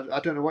 I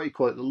don't know what you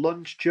call it, the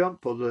lunge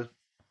jump or the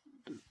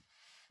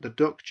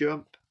duck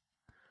jump?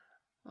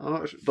 I'm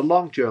not sure, the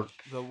long jump.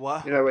 The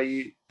what? Where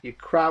you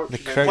crouch. The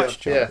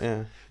crouch jump.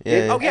 Yeah.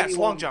 It's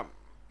long jump.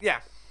 Yeah.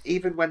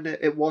 Even when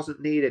it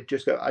wasn't needed,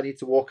 just go, I need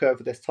to walk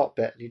over this top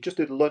bit, and you just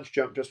do the lunge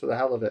jump just for the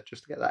hell of it,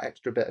 just to get that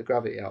extra bit of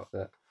gravity out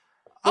of it.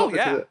 Oh,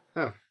 yeah.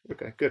 Oh,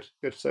 okay, good.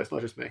 So it's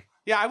not just me.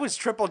 Yeah, I was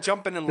triple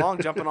jumping and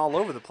long jumping all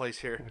over the place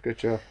here. Good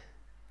job.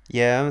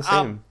 Yeah, I'm the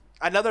same.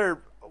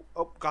 Another...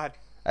 Oh, go ahead.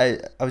 I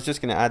was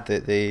just going to add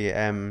that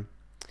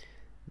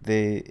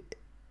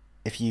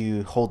if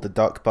you hold the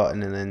duck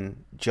button and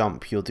then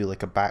jump, you'll do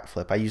like a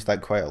backflip. I use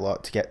that quite a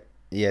lot to get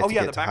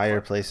to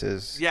higher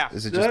places. Yeah.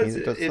 Is it just me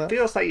that does that? It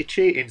feels like you're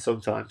cheating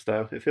sometimes,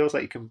 though. It feels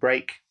like you can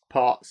break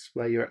parts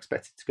where you're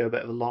expected to go a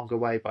bit of a longer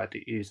way by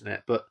using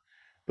it, but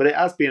it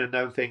has been a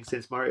known thing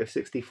since Mario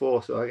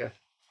 64, so I guess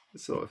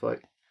it's sort of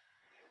like,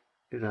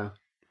 Yeah,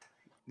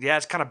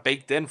 it's kind of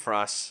baked in for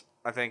us,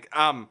 I think.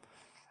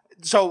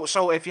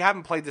 So if you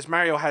haven't played this,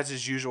 Mario has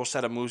his usual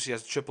set of moves. He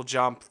has the triple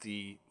jump,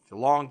 the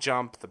long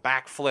jump, the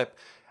backflip.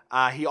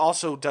 He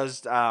also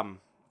does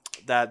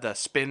the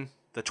spin,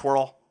 the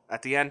twirl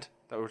at the end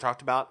that we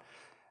talked about.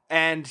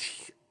 And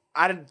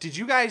how did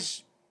you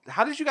guys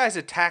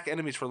attack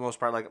enemies for the most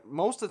part? Like,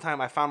 most of the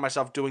time I found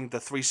myself doing the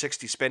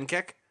 360 spin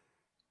kick.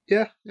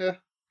 Yeah.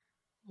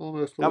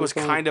 Almost. That was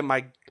kind of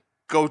my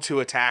go-to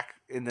attack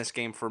in this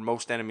game for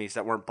most enemies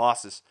that weren't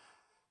bosses.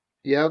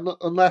 Yeah,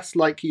 unless,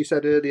 like you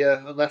said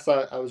earlier, unless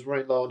I was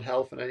running low on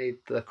health and I need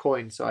the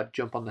coin, so I'd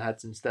jump on the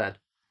heads instead.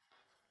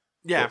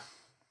 Yeah. But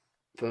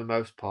for the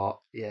most part,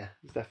 yeah,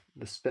 the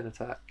spin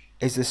attack.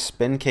 Is the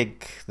spin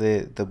kick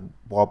the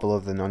wobble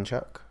of the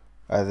nunchuck?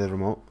 The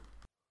remote?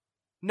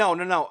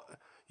 No.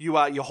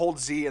 You hold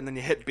Z and then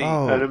you hit B.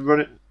 Oh. And then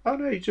run it. Oh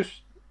no, you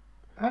just...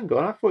 Hang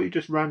on, I thought you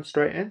just ran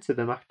straight into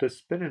them after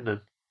spinning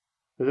them.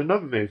 There's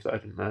another move that I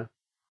didn't know.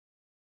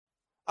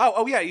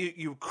 Oh yeah,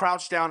 you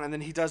crouch down and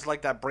then he does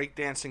like that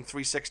breakdancing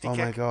 360 kick.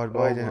 Oh my god,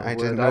 why didn't I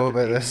didn't know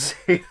about this?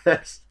 I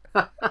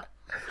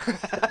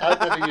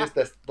never used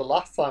this the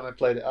last time I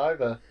played it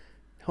either.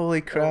 Holy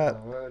crap.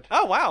 Oh, my word.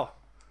 Oh wow.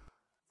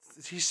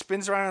 He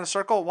spins around in a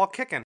circle while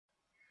kicking.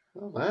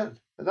 Oh man.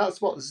 And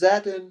that's what Z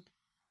and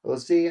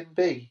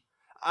B?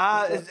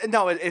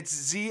 No, it's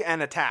Z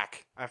and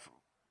attack.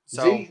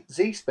 So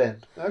Z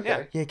spin. Okay.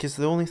 Yeah. Yeah, because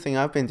the only thing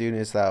I've been doing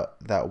is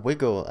that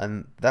wiggle,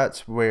 and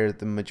that's where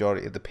the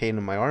majority of the pain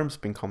in my arm's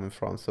been coming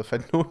from. So if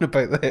I'd known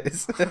about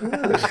this,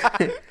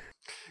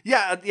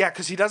 yeah,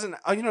 because he doesn't.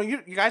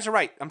 You guys are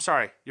right. I'm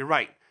sorry, you're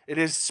right. It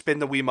is spin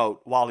the Wiimote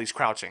while he's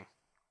crouching.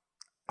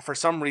 For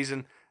some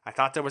reason, I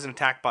thought there was an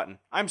attack button.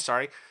 I'm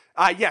sorry.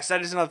 Yes,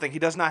 that is another thing. He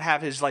does not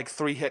have his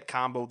 3-hit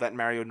combo that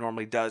Mario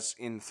normally does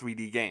in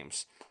 3D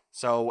games.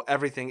 So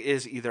everything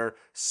is either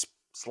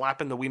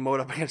slapping the Wiimote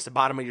up against the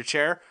bottom of your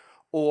chair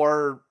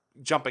or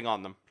jumping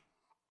on them.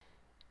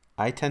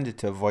 I tended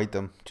to avoid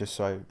them just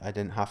so I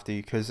didn't have to,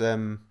 because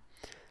I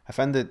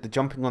found that the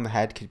jumping on the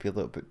head could be a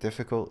little bit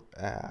difficult.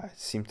 I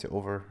seemed to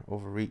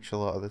overreach a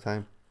lot of the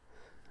time,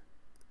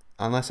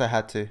 unless I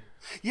had to.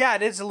 Yeah,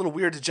 it is a little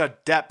weird to judge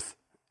depth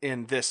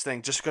in this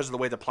thing just because of the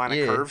way the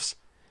planet curves.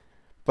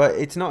 But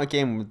it's not a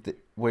game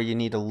where you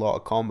need a lot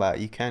of combat.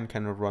 You can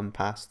kind of run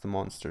past the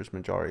monsters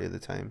majority of the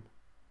time.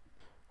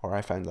 Or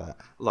I found that.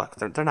 Look,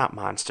 they're not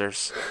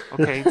monsters.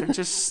 Okay, they're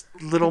just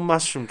little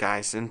mushroom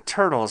guys and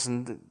turtles,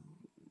 and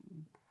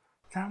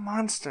they're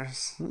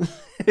monsters.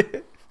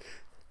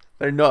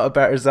 They're not a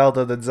better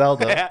Zelda than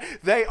Zelda.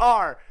 They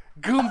are.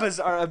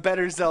 Goombas are a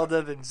better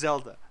Zelda than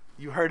Zelda.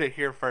 You heard it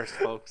here first,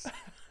 folks.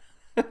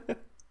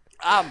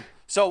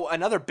 So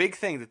another big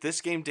thing that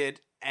this game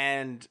did,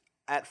 and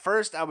at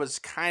first I was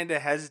kind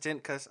of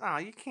hesitant because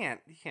you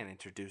can't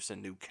introduce a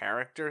new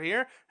character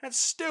here. That's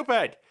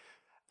stupid.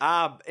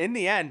 In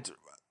the end,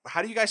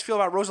 how do you guys feel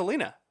about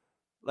Rosalina?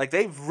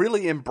 They've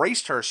really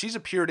embraced her. She's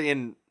appeared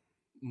in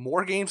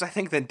more games, I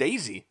think, than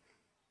Daisy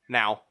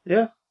now.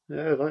 Yeah,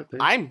 I like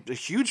that. I'm a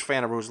huge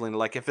fan of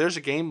Rosalina. If there's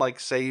a game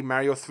say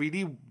Mario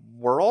 3D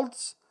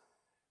Worlds,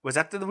 was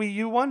that the Wii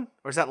U one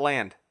or is that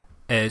Land?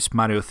 It's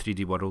Mario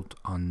 3D World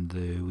on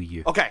the Wii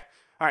U. Okay.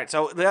 All right.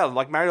 So yeah,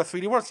 Mario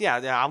 3D Worlds. Yeah.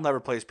 I'll never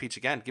play as Peach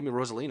again. Give me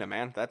Rosalina,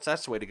 man.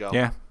 That's the way to go.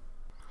 Yeah.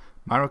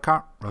 Mario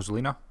Kart,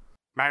 Rosalina.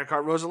 Mario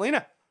Kart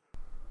Rosalina.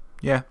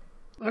 Yeah.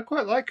 I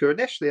quite like her.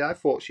 Initially, I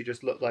thought she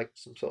just looked like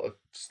some sort of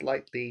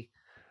slightly,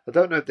 I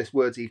don't know if this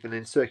word's even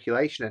in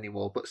circulation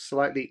anymore, but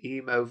slightly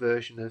emo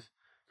version of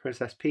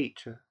Princess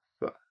Peach.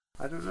 But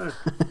I don't know.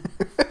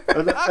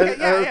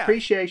 Her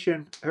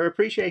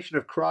appreciation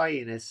of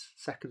crying is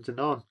second to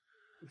none.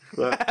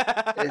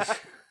 But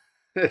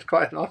it's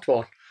quite an odd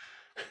one.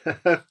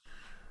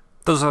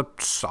 There's a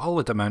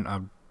solid amount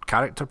of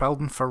character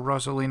building for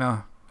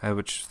Rosalina,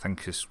 which I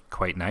think is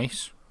quite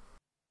nice.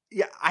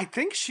 Yeah, I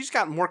think she's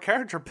got more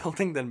character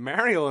building than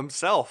Mario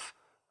himself.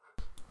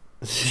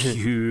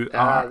 You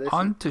are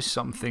onto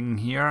something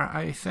here,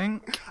 I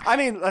think. I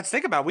mean, let's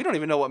think about it. We don't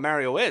even know what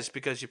Mario is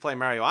because you play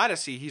Mario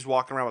Odyssey, he's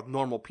walking around with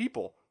normal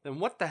people. Then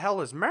what the hell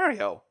is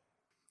Mario?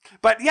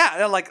 But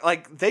yeah,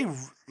 they,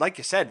 like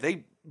you said,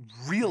 they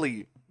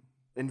really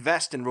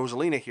invest in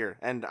Rosalina here,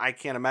 and I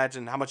can't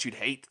imagine how much you'd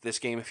hate this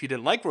game if you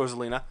didn't like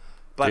Rosalina.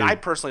 But I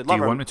personally love her.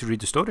 Do you want me to read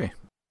the story?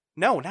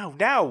 No, not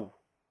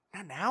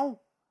now.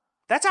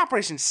 That's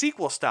Operation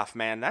Sequel stuff,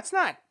 man. That's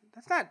not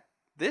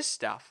this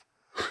stuff.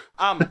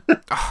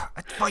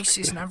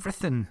 Advices and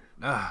everything.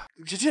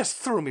 You just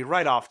threw me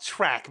right off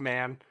track,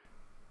 man.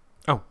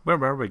 Oh, where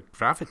were we?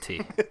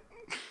 Gravity.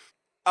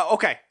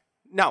 Okay.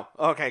 No.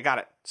 Okay, got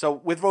it. So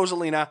with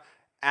Rosalina,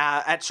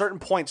 at certain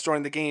points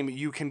during the game,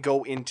 you can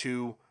go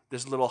into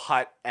this little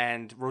hut,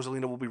 and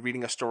Rosalina will be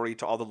reading a story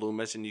to all the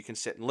Lumas, and you can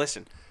sit and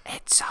listen.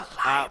 It's a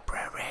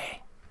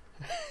library.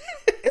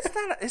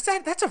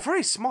 That's a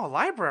very small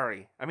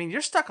library. I mean,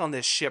 you're stuck on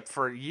this ship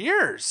for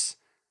years.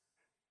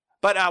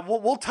 But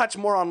we'll touch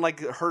more on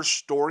her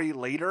story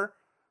later.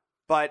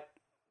 But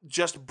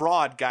just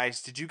broad,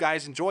 guys, did you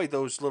guys enjoy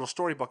those little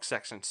storybook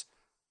sections?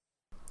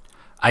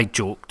 I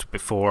joked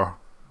before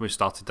we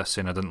started this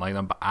saying I didn't like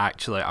them, but I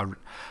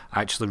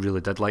actually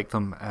really did like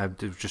them.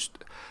 They were just,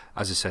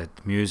 as I said,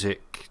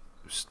 music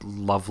was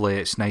lovely.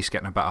 It's nice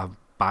getting a bit of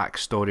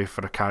backstory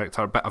for a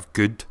character, a bit of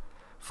good,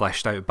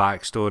 fleshed out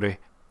backstory.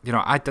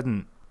 I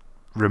didn't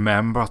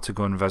remember to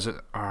go and visit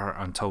her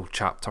until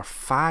chapter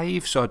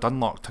 5, so I'd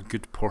unlocked a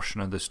good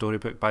portion of the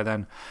storybook by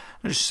then.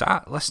 I just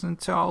sat listening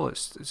to it all.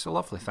 It's a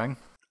lovely thing.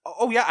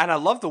 Oh yeah, and I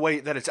love the way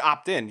that it's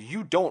opt-in.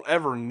 You don't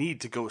ever need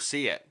to go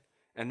see it.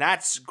 And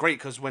that's great,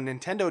 because when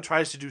Nintendo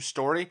tries to do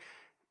story,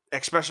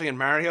 especially in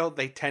Mario,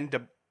 they tend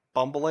to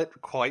bumble it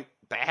quite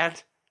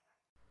bad.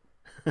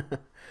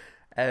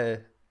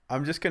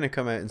 I'm just going to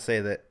come out and say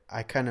that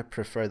I kind of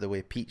prefer the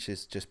way Peach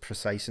is just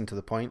precise and to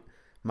the point.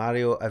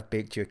 Mario, I've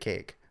baked your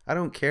cake. I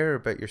don't care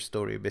about your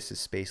story, Mrs.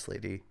 Space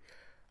Lady.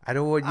 I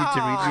don't want you to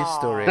read your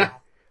story.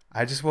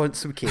 I just want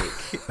some cake,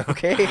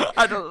 okay?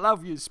 I don't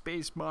love you,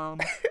 Space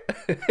Mom.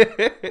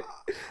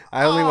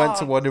 I only went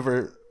to one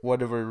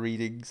of her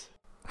readings.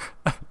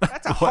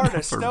 That's a heart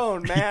of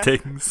stone, man.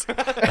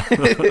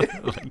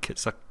 Like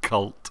it's a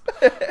cult.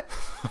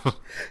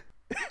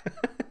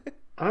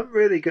 I'm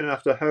really going to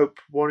have to hope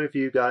one of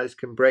you guys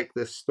can break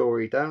this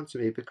story down to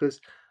me, because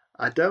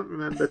I don't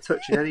remember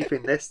touching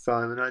anything this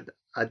time, and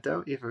I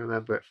don't even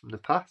remember it from the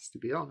past, to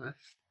be honest.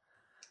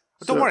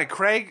 But don't worry,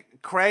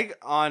 Craig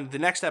on the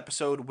next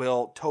episode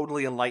will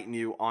totally enlighten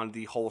you on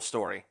the whole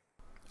story.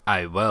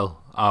 I will.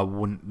 I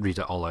wouldn't read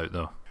it all out,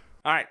 though.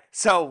 All right.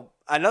 So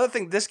another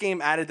thing this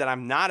game added that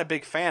I'm not a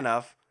big fan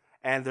of,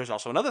 and there's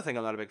also another thing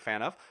I'm not a big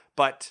fan of,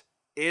 but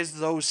is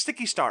those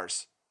sticky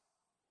stars.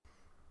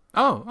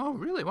 Oh,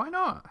 really? Why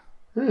not?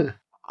 Okay.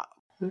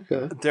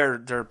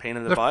 They're a pain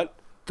in the butt.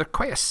 They're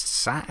quite a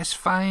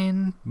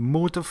satisfying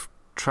mode of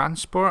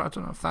transport. I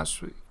don't know if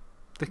that's what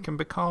they can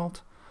be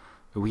called.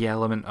 A wee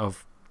element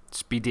of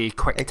speedy,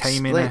 quick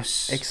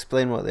timiness.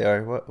 Explain what they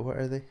are. What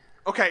are they?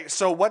 Okay,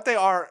 so what they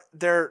are,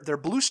 they're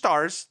blue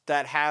stars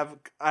that have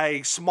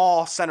a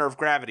small center of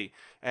gravity,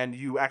 and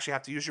you actually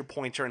have to use your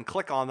pointer and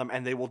click on them,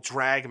 and they will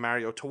drag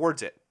Mario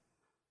towards it.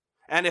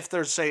 And if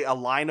there's, say, a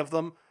line of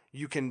them,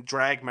 you can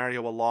drag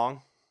Mario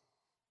along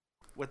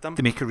with them.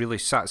 They make a really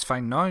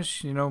satisfying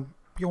noise, you know.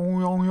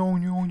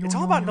 It's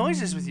all about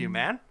noises with you,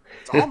 man.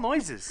 It's all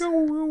noises.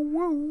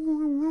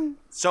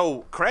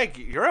 So, Craig,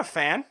 you're a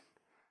fan.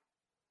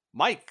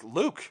 Mike,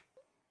 Luke,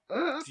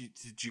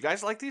 did you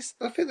guys like these?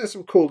 I think there's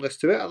some coolness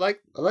to it. I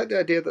like the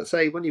idea that,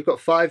 say, when you've got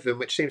 5 of them,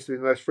 which seems to be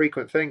the most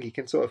frequent thing, you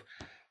can sort of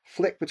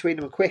flick between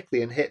them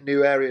quickly and hit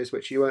new areas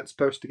which you weren't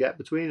supposed to get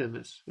between them.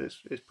 It's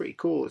pretty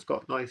cool. It's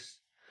got nice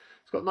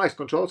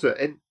control to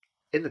it.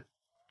 In the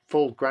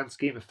full grand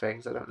scheme of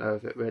things, I don't know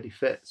if it really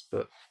fits,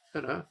 but I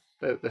don't know.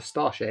 They're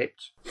star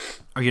shaped.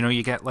 Or, you know,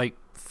 you get like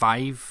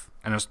 5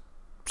 in a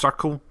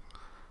circle,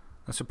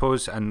 I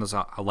suppose, and there's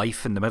a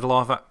life in the middle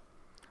of it.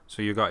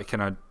 So you got to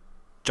kind of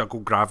juggle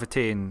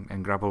gravity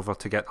and grab over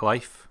to get the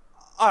life.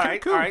 All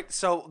right.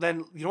 So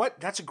then, you know what?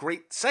 That's a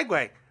great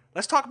segue.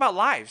 Let's talk about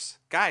lives.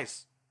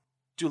 Guys,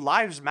 do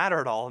lives matter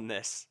at all in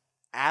this?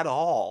 At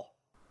all?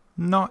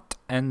 Not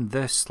in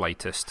the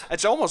slightest.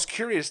 It's almost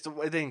curious the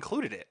way they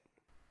included it.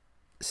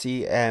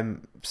 See,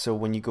 so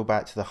when you go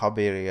back to the hub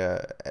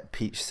area,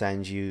 Peach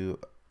sends you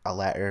a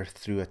letter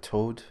through a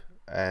toad,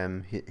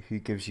 who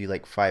gives you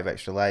like 5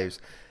 extra lives.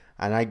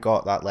 And I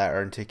got that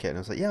letter and took it, and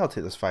I was like, yeah, I'll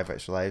take those 5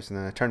 extra lives. And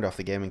then I turned off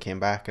the game and came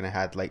back, and I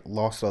had like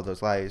lost all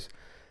those lives.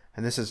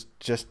 And this is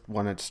just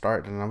when I'd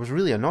started, and I was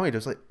really annoyed. I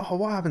was like, oh,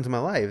 what happened to my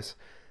lives?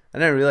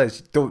 And then I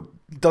realized,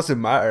 it doesn't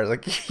matter.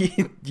 Like,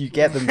 you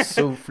get them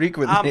so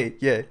frequently.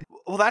 Yeah.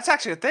 Well, that's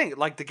actually a thing.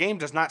 Like, the game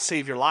does not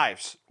save your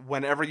lives.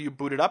 Whenever you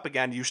boot it up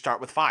again, you start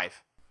with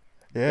 5.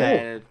 Yeah.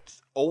 And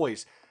it's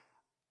always.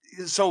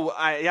 So,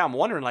 I'm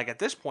wondering, like, at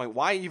this point,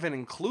 why even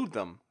include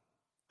them?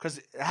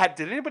 Because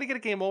did anybody get a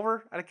game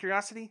over out of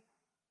curiosity?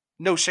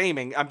 No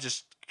shaming. I'm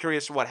just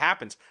curious what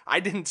happens. I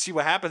didn't see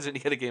what happens when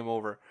you get a game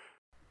over.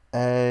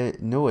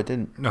 No, I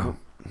didn't. No,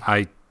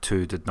 I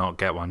too did not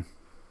get one.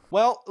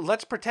 Well,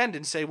 let's pretend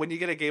and say when you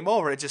get a game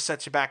over, it just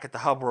sets you back at the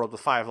hub world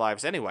with 5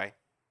 lives anyway.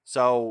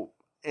 So,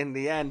 in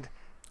the end...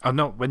 Oh,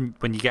 no, when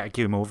you get a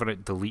game over,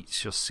 it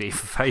deletes your save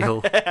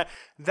file.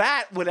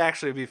 That would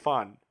actually be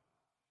fun.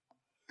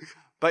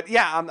 But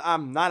yeah,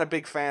 I'm not a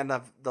big fan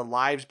of the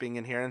lives being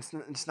in here, and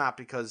it's not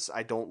because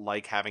I don't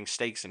like having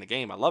stakes in a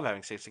game. I love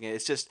having stakes in a game.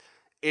 It's just,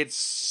 it's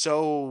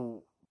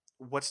so,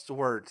 what's the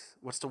word?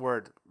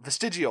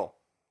 Vestigial,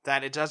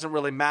 that it doesn't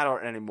really matter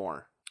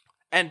anymore.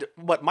 And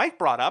what Mike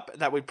brought up,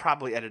 that we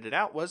probably edited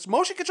out, was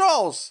motion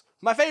controls!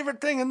 My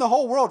favorite thing in the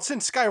whole world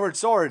since Skyward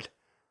Sword.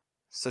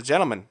 So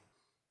gentlemen,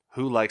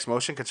 who likes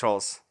motion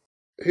controls?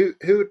 Who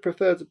would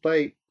prefer to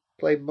play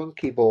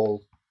Monkey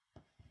Ball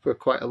for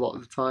quite a lot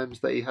of the times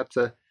that he had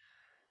to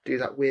do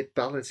that weird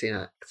balancing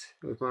act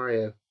with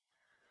Mario?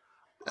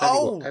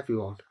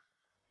 Everyone.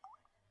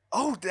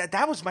 Oh,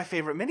 that was my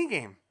favorite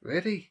minigame.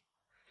 Really?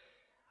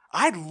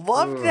 I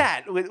loved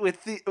that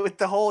with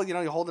the whole, you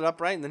hold it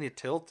up right and then you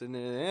tilt and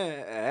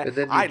then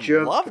you I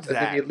jump, loved that. And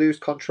then you lose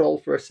control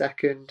for a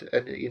second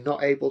and you're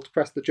not able to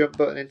press the jump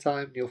button in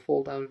time and you'll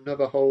fall down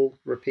another hole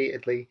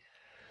repeatedly.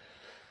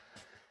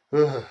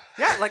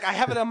 Yeah, like I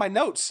have it on my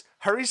notes.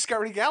 Hurry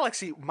Scurry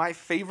Galaxy, my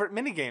favorite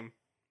minigame.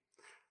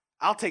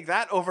 I'll take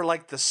that over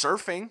like the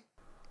surfing.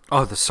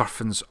 Oh, the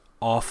surfing's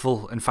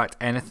awful. In fact,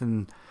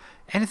 anything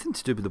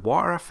to do with the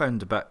water I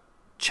found a bit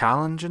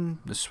challenging.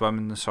 The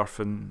swimming, the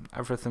surfing,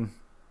 everything.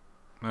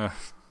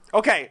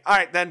 Okay,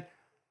 alright then.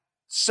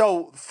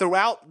 So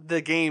throughout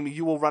the game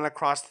you will run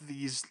across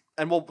these,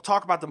 and we'll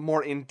talk about them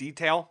more in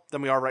detail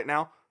than we are right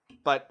now,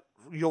 but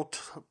you'll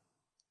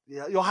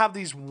have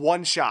these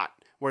one shot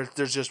where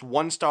there's just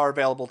 1 star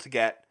available to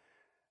get,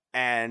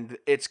 and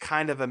it's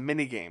kind of a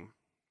mini game.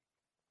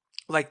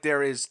 Like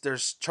there's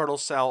turtle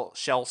shell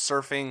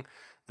surfing,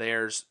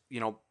 there's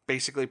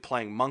basically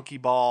playing monkey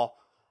ball.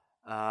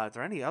 Are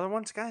there any other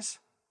ones, guys?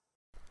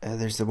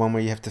 There's the one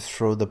where you have to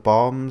throw the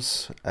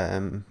bombs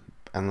and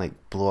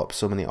like blow up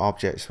so many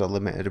objects with a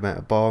limited amount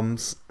of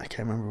bombs. I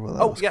can't remember what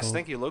that was. Oh yes, called.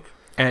 Thank you, Luke.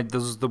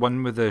 There's the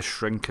one with the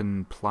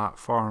shrinking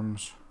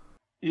platforms.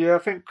 Yeah, I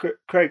think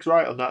Craig's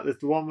right on that. There's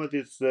the one with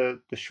the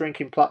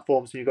shrinking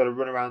platforms and you've got to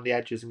run around the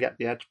edges and get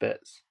the edge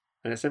bits.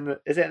 And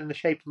is it in the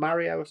shape of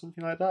Mario or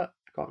something like that?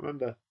 I can't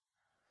remember.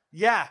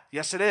 Yeah,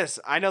 yes it is.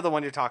 I know the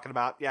one you're talking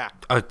about, yeah.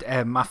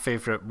 My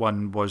favourite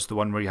one was the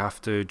one where you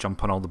have to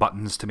jump on all the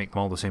buttons to make them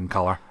all the same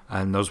colour.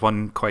 And there's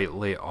one quite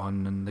late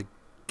on in the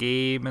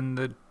game in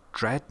the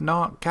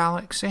Dreadnought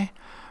Galaxy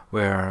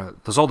where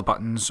there's all the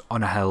buttons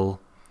on a hill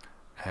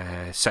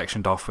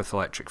sectioned off with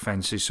electric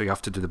fences, so you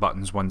have to do the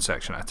buttons one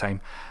section at a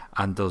time,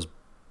 and there's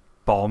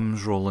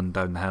bombs rolling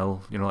down the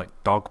hill, like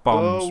dog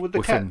bombs. Oh, with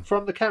the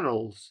from the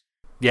kennels.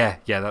 Yeah,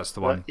 that's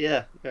the one.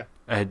 Yeah.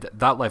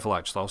 That level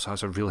actually also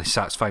has a really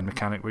satisfying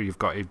mechanic where you've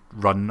got to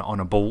run on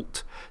a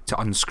bolt to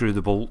unscrew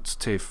the bolt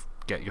to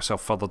get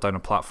yourself further down a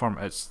platform.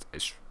 It's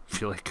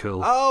really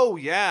cool. Oh,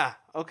 yeah.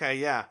 Okay,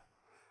 yeah.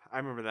 I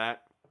remember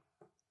that.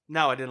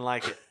 No, I didn't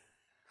like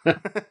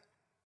it.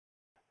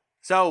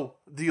 So,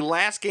 the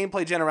last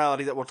gameplay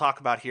generality that we'll talk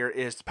about here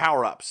is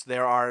power-ups.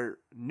 There are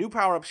new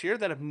power-ups here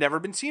that have never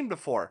been seen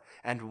before,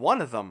 and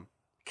one of them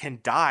can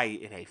die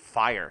in a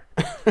fire.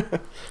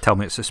 Tell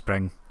me it's the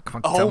spring.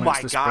 Come on, oh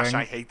my gosh, spring.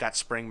 I hate that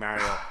spring,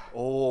 Mario.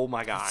 Oh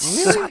my gosh.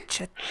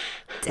 Such a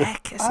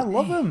dick, I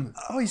love him.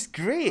 Oh, he's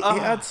great. He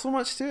adds so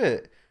much to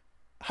it.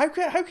 How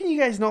can you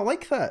guys not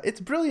like that? It's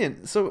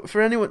brilliant. So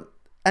for anyone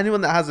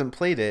that hasn't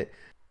played it,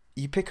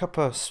 you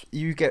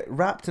you get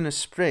wrapped in a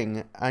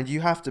spring and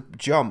you have to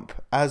jump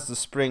as the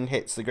spring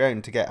hits the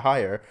ground to get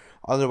higher.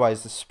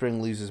 Otherwise, the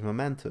spring loses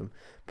momentum.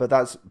 But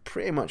that's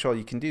pretty much all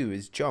you can do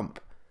is jump.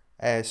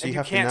 So you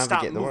have to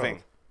navigate the world.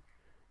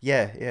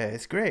 Yeah,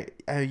 it's great.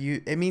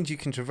 It means you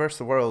can traverse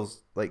the world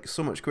like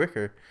so much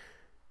quicker.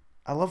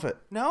 I love it.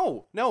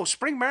 No,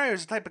 Spring Mario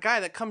is the type of guy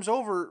that comes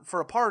over for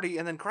a party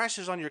and then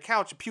crashes on your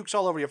couch and pukes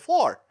all over your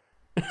floor.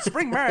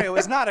 Spring Mario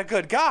is not a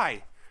good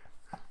guy.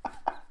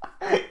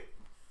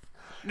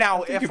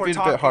 Now, if we're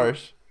talking, a bit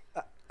harsh.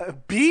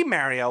 B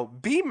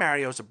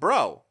Mario's a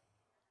bro.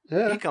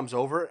 Yeah. He comes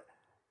over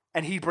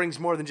and he brings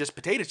more than just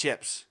potato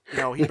chips.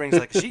 He brings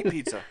like a sheet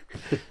pizza.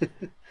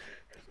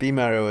 B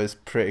Mario is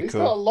pretty He's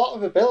cool. got a lot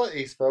of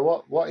abilities for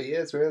what he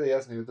is, really,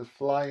 hasn't he? With the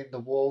flying, the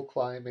wall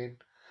climbing,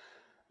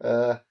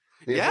 the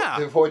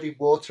avoiding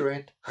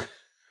watering.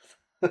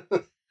 I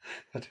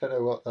don't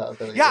know what that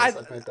ability is.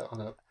 I've made that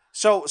one up.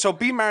 So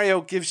B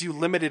Mario gives you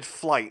limited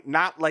flight,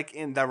 not like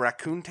in the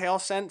Raccoon Tail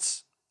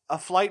sense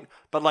of flight,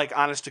 but like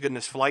honest to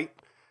goodness flight.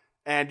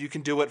 And you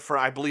can do it for,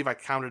 I believe I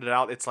counted it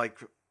out, it's like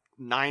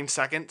 9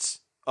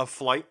 seconds of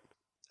flight.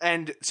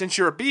 And since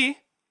you're a bee,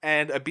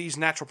 and a bee's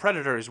natural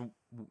predator is,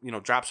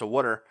 drops of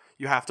water,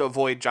 you have to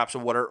avoid drops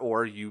of water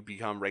or you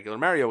become regular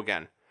Mario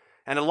again.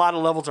 And a lot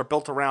of levels are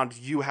built around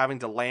you having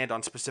to land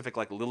on specific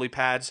like lily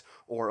pads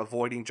or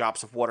avoiding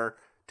drops of water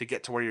to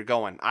get to where you're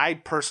going. I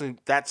personally,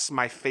 that's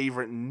my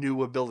favorite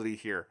new ability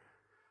here.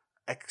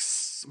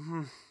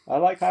 I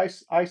like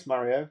Ice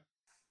Mario.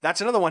 That's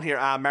another one here.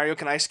 Mario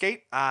can ice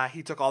skate.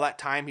 He took all that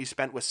time he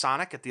spent with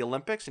Sonic at the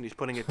Olympics, and he's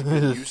putting it to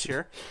good use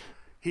here.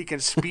 He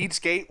can speed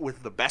skate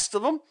with the best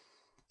of them.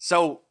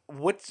 So,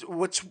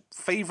 which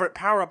favorite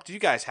power-up do you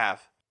guys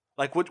have?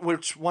 Like,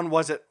 which one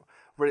was it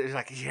where it's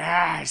like,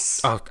 yes?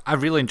 Oh, I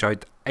really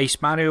enjoyed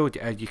Ice Mario.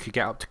 You could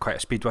get up to quite a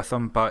speed with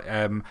them, but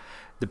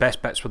the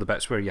best bits were the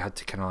bits where you had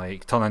to kind of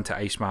like turn into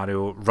Ice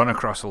Mario, run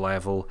across a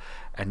level,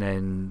 and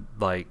then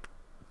like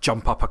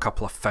jump up a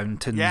couple of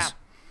fountains. Yeah.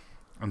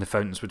 And the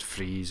fountains would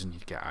freeze and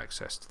you'd get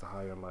access to the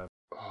higher level.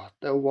 Oh,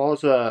 there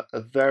was a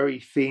very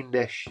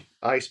fiendish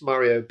Ice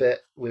Mario bit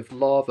with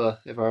lava,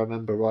 if I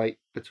remember right,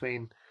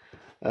 between...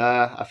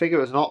 I think it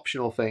was an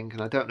optional thing,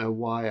 and I don't know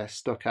why I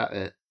stuck at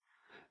it.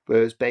 But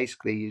it was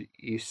basically,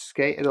 you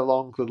skated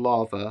along the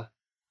lava,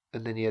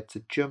 and then you had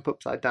to jump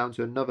upside down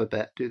to another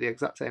bit, do the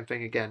exact same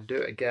thing again, do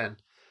it again.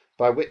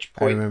 By which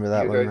point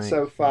you're going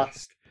so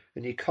fast,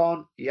 and you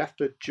have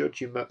to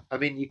judge your... I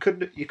mean, you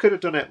could have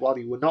done it while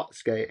you were not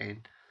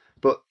skating,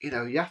 but, you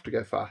have to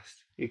go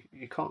fast.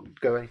 You can't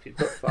go anything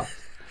but fast.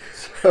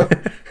 So,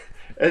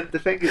 and the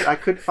thing is, I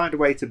couldn't find a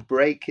way to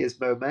break his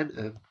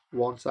momentum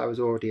once I was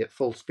already at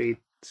full speed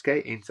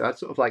skating. So I'd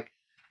sort of like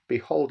be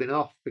holding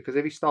off, because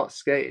if he starts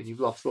skating, you've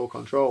lost all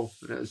control.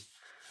 And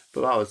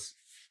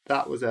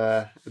that was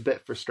a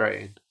bit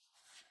frustrating.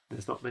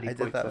 There's not many. I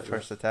points did that like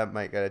first attempt,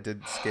 Mike, and I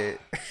didn't skate.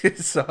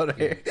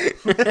 Sorry,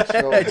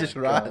 Oh I just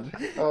my ran.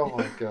 God. Oh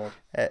my god!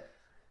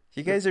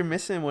 You guys are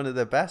missing one of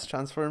the best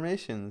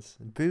transformations,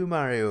 Boo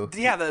Mario.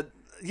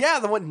 Yeah,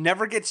 the one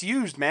never gets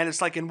used, man.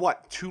 It's like in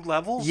what, 2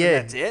 levels? Yeah, and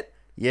that's it.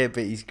 Yeah,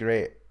 but he's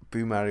great.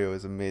 Boo Mario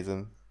is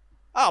amazing.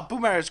 Oh, Boo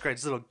Mario's great.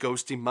 His little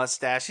ghosty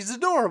mustache. He's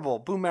adorable.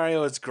 Boo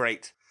Mario is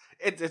great.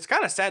 It's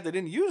kind of sad they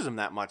didn't use him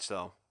that much,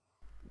 though.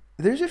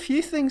 There's a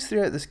few things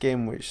throughout this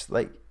game which,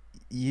 like,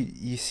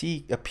 you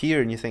see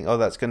appear and you think, oh,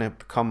 that's going to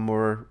become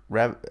more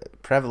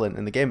prevalent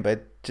in the game, but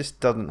it just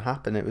doesn't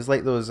happen. It was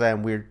like those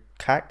weird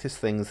cactus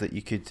things that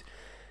you could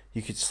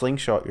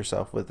slingshot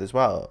yourself with as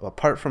well.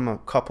 Apart from a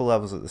couple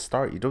levels at the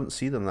start, you don't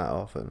see them that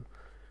often.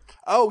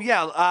 Oh,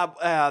 yeah.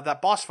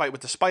 That boss fight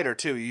with the spider,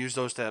 too. You use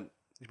those to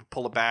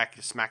pull it back,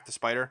 you smack the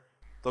spider.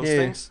 Those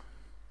things?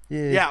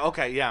 Yeah,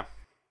 okay, yeah.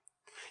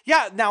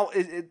 Yeah, now,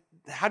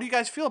 how do you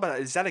guys feel about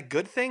it? Is that a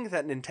good thing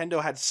that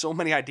Nintendo had so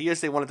many ideas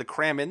they wanted to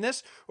cram in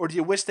this? Or do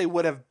you wish they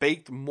would have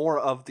baked more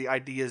of the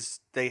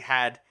ideas they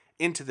had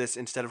into this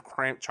instead of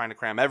trying to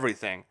cram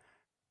everything?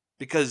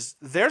 Because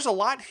there's a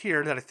lot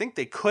here that I think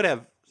they could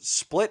have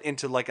split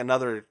into like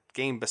another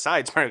game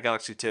besides Mario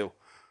Galaxy 2.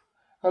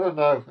 I don't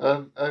know.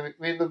 I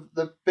mean,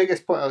 the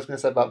biggest point I was going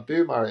to say about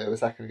Boo Mario a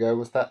second ago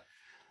was that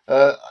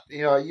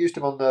I used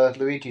him on the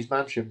Luigi's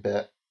Mansion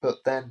bit,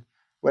 but then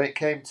when it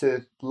came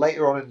to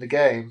later on in the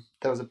game,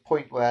 there was a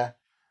point where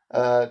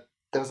there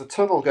was a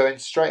tunnel going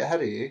straight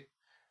ahead of you,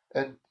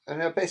 and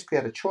I basically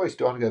had a choice: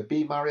 do I want to go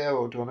B Mario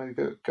or do I want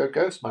to go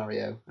Ghost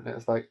Mario? And it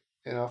was like,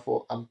 I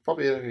thought I'm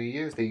probably only going to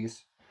use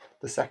these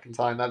the second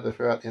time ever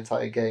throughout the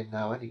entire game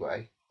now,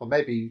 anyway, or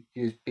maybe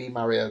use B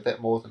Mario a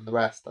bit more than the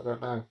rest. I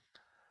don't know.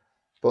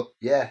 But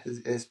yeah,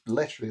 it's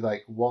literally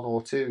like one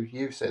or two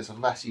uses,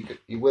 unless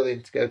you're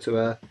willing to go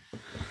to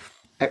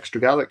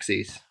extra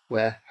galaxies,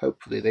 where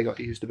hopefully they got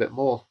used a bit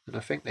more, and I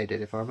think they did,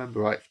 if I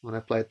remember right, from when I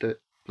played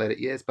it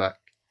years back.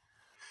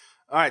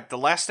 All right, the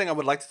last thing I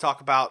would like to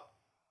talk about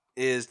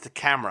is the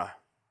camera,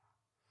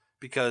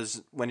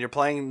 because when you're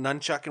playing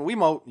Nunchuck and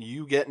Wiimote,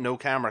 you get no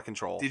camera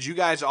control. Did you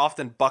guys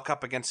often buck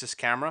up against this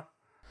camera?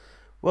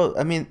 Well,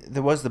 I mean,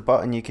 there was the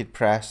button you could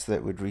press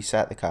that would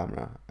reset the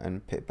camera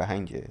and put it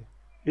behind you.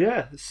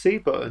 Yeah, the C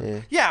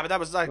button. Yeah, but that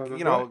was like,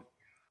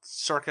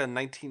 circa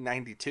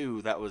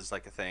 1992, that was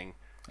like a thing.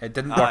 It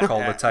didn't work all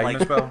the time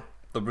as well.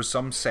 There was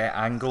some set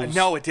angles.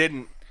 No, it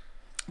didn't.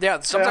 Yeah,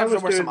 sometimes there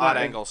were some odd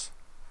angles.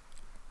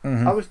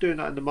 Mm-hmm. I was doing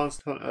that in the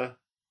Monster Hunter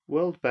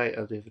World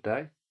beta the other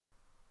day.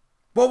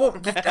 Well,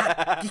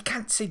 you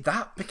can't say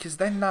that, because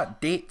then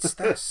that dates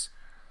this.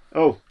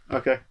 Oh,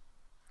 okay.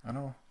 I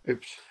know.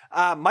 Oops.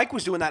 Mike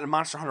was doing that in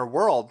Monster Hunter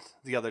World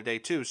the other day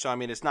too, so I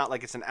mean, it's not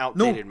like it's an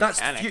outdated that's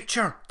mechanic. The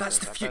future. That's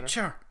the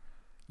future.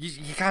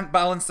 You can't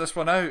balance this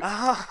one out.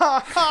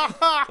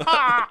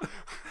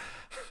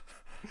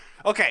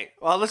 Okay,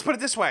 well, let's put it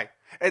this way.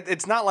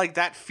 It's not like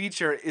that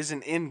feature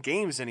isn't in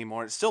games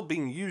anymore. It's still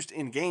being used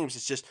in games.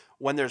 It's just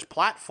when there's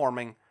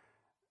platforming,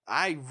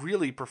 I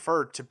really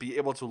prefer to be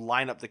able to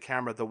line up the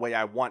camera the way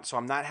I want, so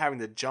I'm not having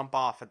to jump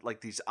off at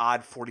like these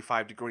odd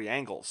 45-degree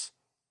angles.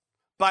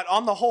 But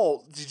on the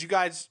whole, did you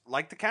guys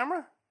like the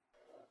camera?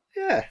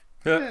 Yeah,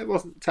 it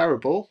wasn't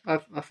terrible. I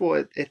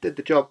thought it did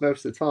the job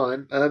most of the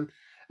time.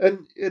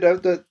 And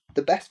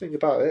the best thing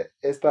about it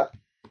is that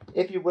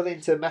if you're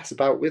willing to mess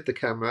about with the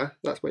camera,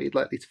 that's where you're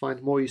likely to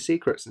find more of your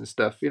secrets and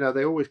stuff.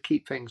 They always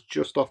keep things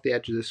just off the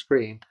edge of the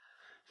screen,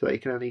 so that you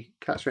can only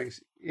catch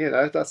things.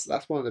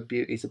 That's one of the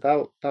beauties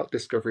about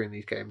discovering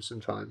these games.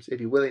 Sometimes, if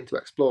you're willing to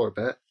explore a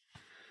bit,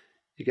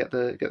 you get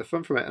the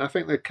fun from it. And I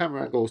think the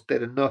camera angles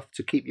did enough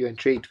to keep you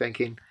intrigued,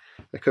 thinking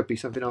there could be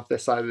something off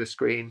this side of the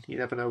screen. You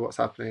never know what's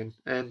happening.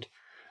 And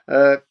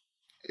for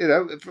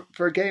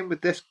a game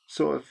with this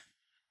sort of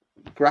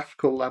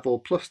graphical level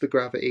plus the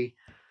gravity,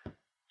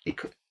 you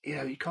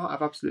can't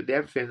have absolutely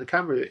everything. The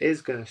camera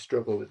is going to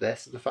struggle with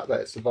this, and the fact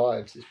that it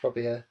survives is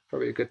probably a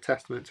good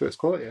testament to its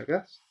quality, I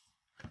guess.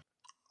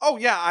 Oh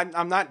yeah,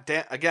 I'm not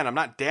I'm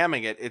not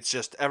damning it. It's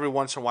just every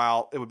once in a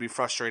while it would be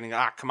frustrating.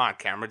 Come on,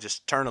 camera,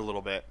 just turn a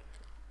little bit.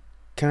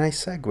 Can I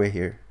segue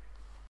here?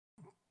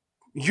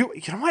 You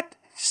know what?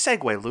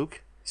 Segue,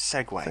 Luke.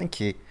 Segue. Thank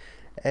you.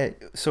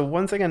 So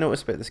one thing I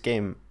noticed about this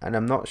game, and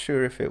I'm not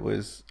sure if it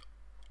was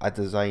a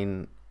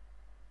design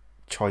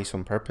choice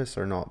on purpose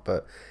or not,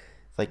 but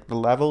like the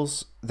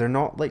levels, they're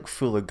not like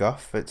full of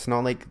guff. It's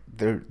not like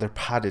they're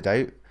padded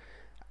out.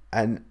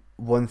 And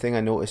one thing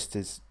I noticed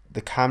is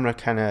the camera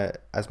kind of,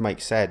 as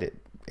Mike said,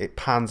 it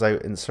pans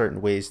out in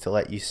certain ways to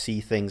let you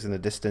see things in the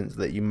distance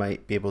that you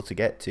might be able to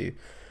get to,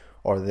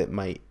 or that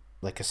might,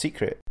 like a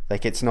secret.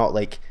 Like, it's not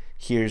like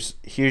here's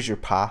your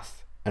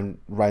path, and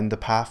round the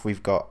path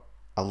we've got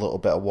a little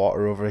bit of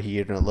water over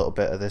here and a little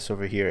bit of this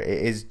over here.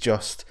 It is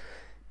just,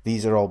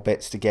 these are all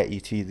bits to get you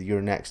to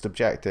your next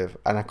objective,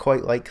 and I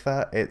quite like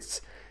that.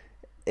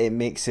 It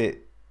makes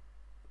it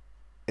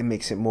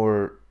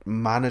more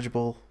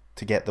manageable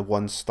to get the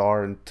 1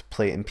 star and to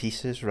play it in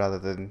pieces, rather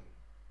than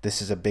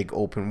this is a big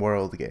open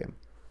world game.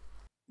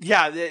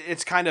 Yeah,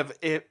 it's kind of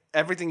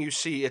everything you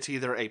see. It's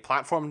either a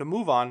platform to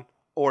move on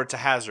or it's a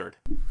hazard.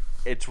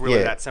 It's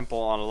really that simple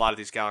on a lot of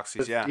these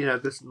galaxies. Yeah,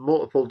 there's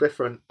multiple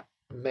different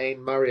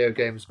main Mario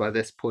games by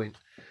this point,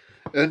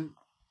 and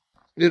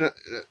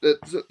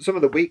some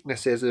of the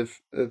weaknesses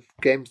of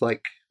games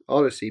like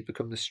Odyssey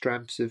become the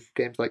strengths of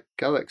games like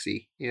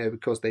Galaxy.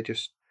 Because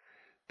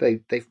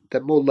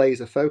they're more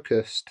laser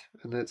focused,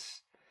 and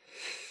it's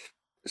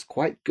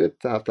quite good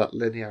to have that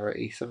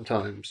linearity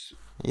sometimes.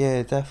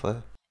 Yeah,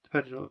 definitely.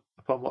 Depending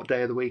upon what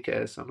day of the week it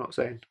is. I'm not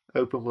saying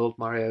open world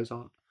Marios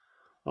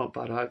aren't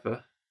bad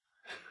either.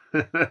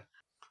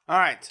 All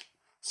right,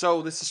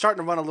 so this is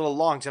starting to run a little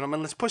long,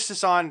 gentlemen. Let's push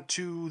this on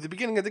to the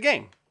beginning of the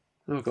game.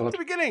 Oh God, the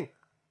beginning.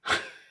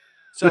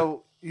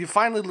 So you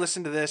finally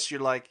listen to this. You're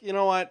like, you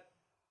know what?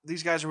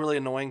 These guys are really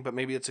annoying, but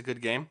maybe it's a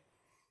good game.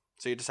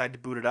 So you decide to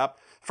boot it up.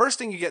 First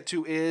thing you get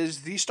to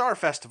is the Star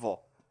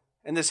Festival.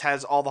 And this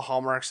has all the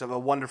hallmarks of a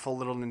wonderful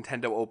little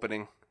Nintendo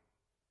opening.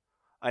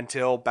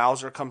 Until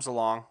Bowser comes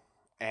along.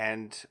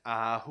 And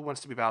who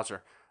wants to be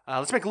Bowser?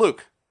 Let's make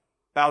Luke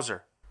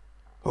Bowser.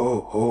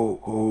 Ho, ho,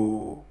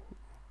 ho.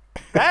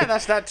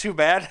 That's not too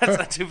bad. That's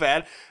not too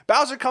bad.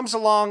 Bowser comes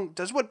along,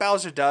 does what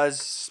Bowser does,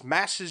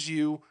 smashes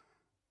you,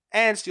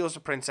 and steals the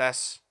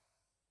princess.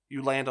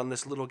 You land on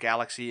this little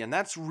galaxy, and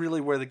that's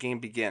really where the game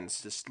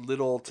begins. This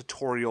little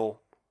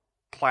tutorial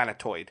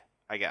planetoid,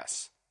 I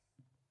guess.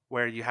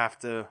 where you have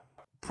to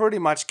pretty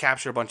much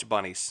capture a bunch of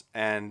bunnies.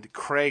 And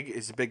Craig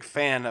is a big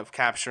fan of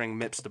capturing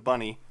Mips the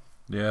bunny.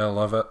 Yeah, I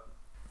love it.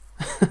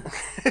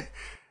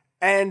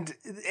 And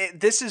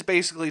this is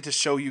basically to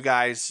show you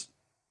guys,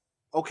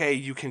 okay,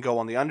 you can go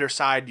on the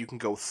underside, you can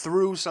go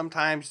through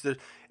sometimes.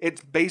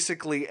 It's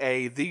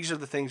basically these are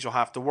the things you'll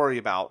have to worry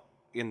about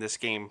in this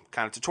game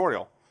kind of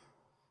tutorial.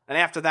 And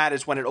after that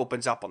is when it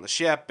opens up on the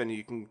ship and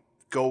you can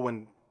go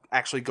and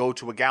actually go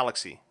to a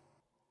galaxy.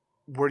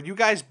 Were you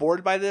guys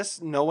bored by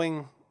this,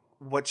 knowing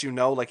what you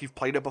know, like you've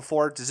played it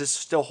before? Does this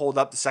still hold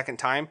up the second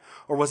time?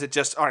 Or was it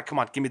just, all right, come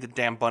on, give me the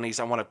damn bunnies,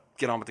 I want to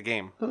get on with the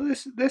game? Well,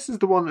 this is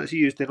the one that's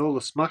used in all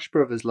the Smash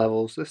Brothers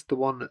levels. This is the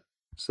one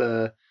that's,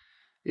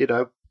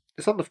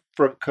 it's on the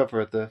front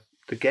cover of the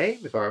game,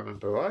 if I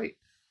remember right.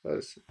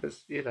 It's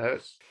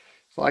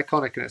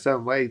iconic in its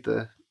own way,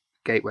 the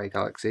Gateway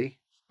Galaxy.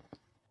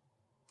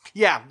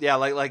 Yeah,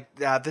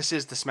 this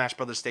is the Smash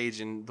Brothers stage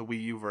in the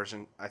Wii U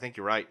version. I think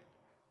you're right.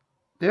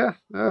 Yeah.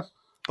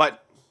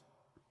 But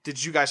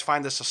did you guys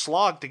find this a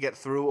slog to get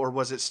through, or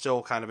was it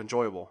still kind of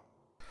enjoyable?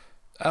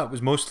 It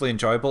was mostly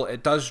enjoyable.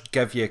 It does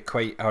give you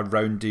quite a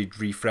rounded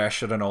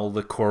refresher on all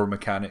the core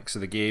mechanics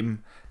of the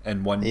game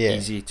in one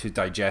easy to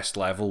digest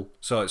level.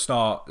 So it's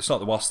not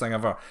the worst thing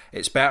ever.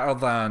 It's better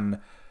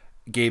than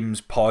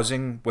games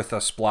pausing with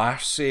a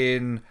splash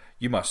saying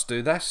you must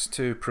do this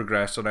to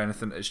progress or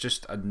anything. It's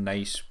just a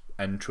nice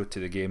intro to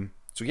the game.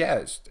 So yeah,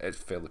 it's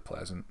fairly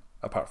pleasant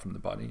apart from the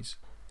bunnies.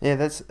 Yeah,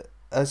 that's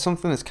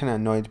something that's kind of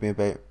annoyed me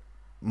about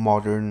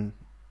modern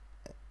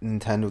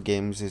Nintendo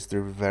games is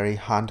they're very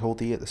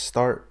handholdy at the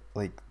start.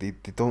 Like they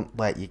don't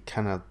let you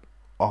kind of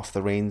off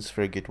the reins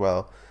for a good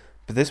while,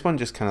 but this one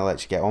just kind of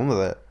lets you get on with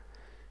it.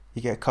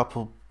 You get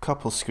a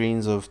couple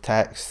screens of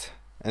text,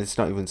 and it's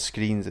not even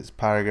screens, it's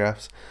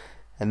paragraphs,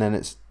 and then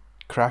it's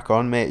crack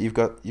on, mate. You've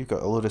got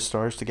a load of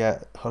stars to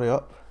get. Hurry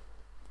up.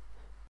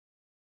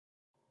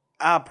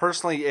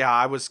 Personally, yeah,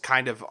 I was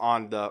kind of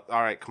on the,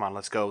 all right, come on,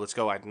 let's go.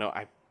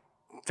 I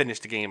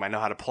finished the game. I know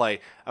how to play.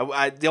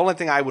 The only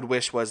thing I would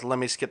wish was, let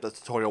me skip the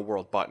tutorial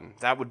world button.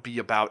 That would be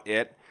about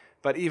it.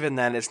 But even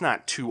then, it's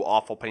not too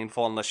awful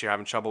painful unless you're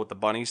having trouble with the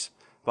bunnies.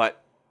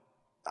 But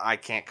I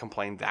can't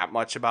complain that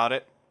much about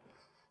it.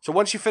 So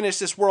once you finish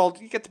this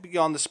world, you get to be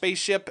on the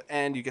spaceship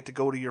and you get to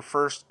go to your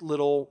first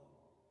little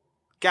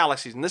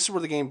galaxies. And this is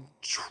where the game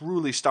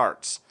truly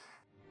starts.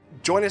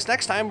 Join us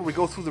next time where we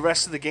go through the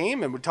rest of the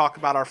game and we talk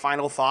about our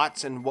final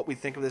thoughts and what we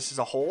think of this as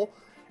a whole.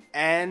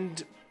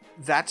 And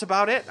that's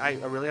about it. I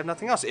really have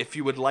nothing else. If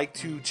you would like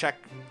to check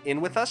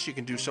in with us, you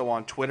can do so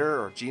on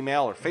Twitter or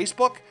Gmail or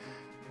Facebook.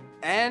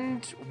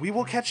 And we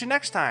will catch you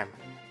next time.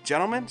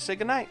 Gentlemen, say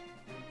goodnight.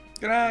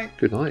 Good night.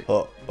 Good night.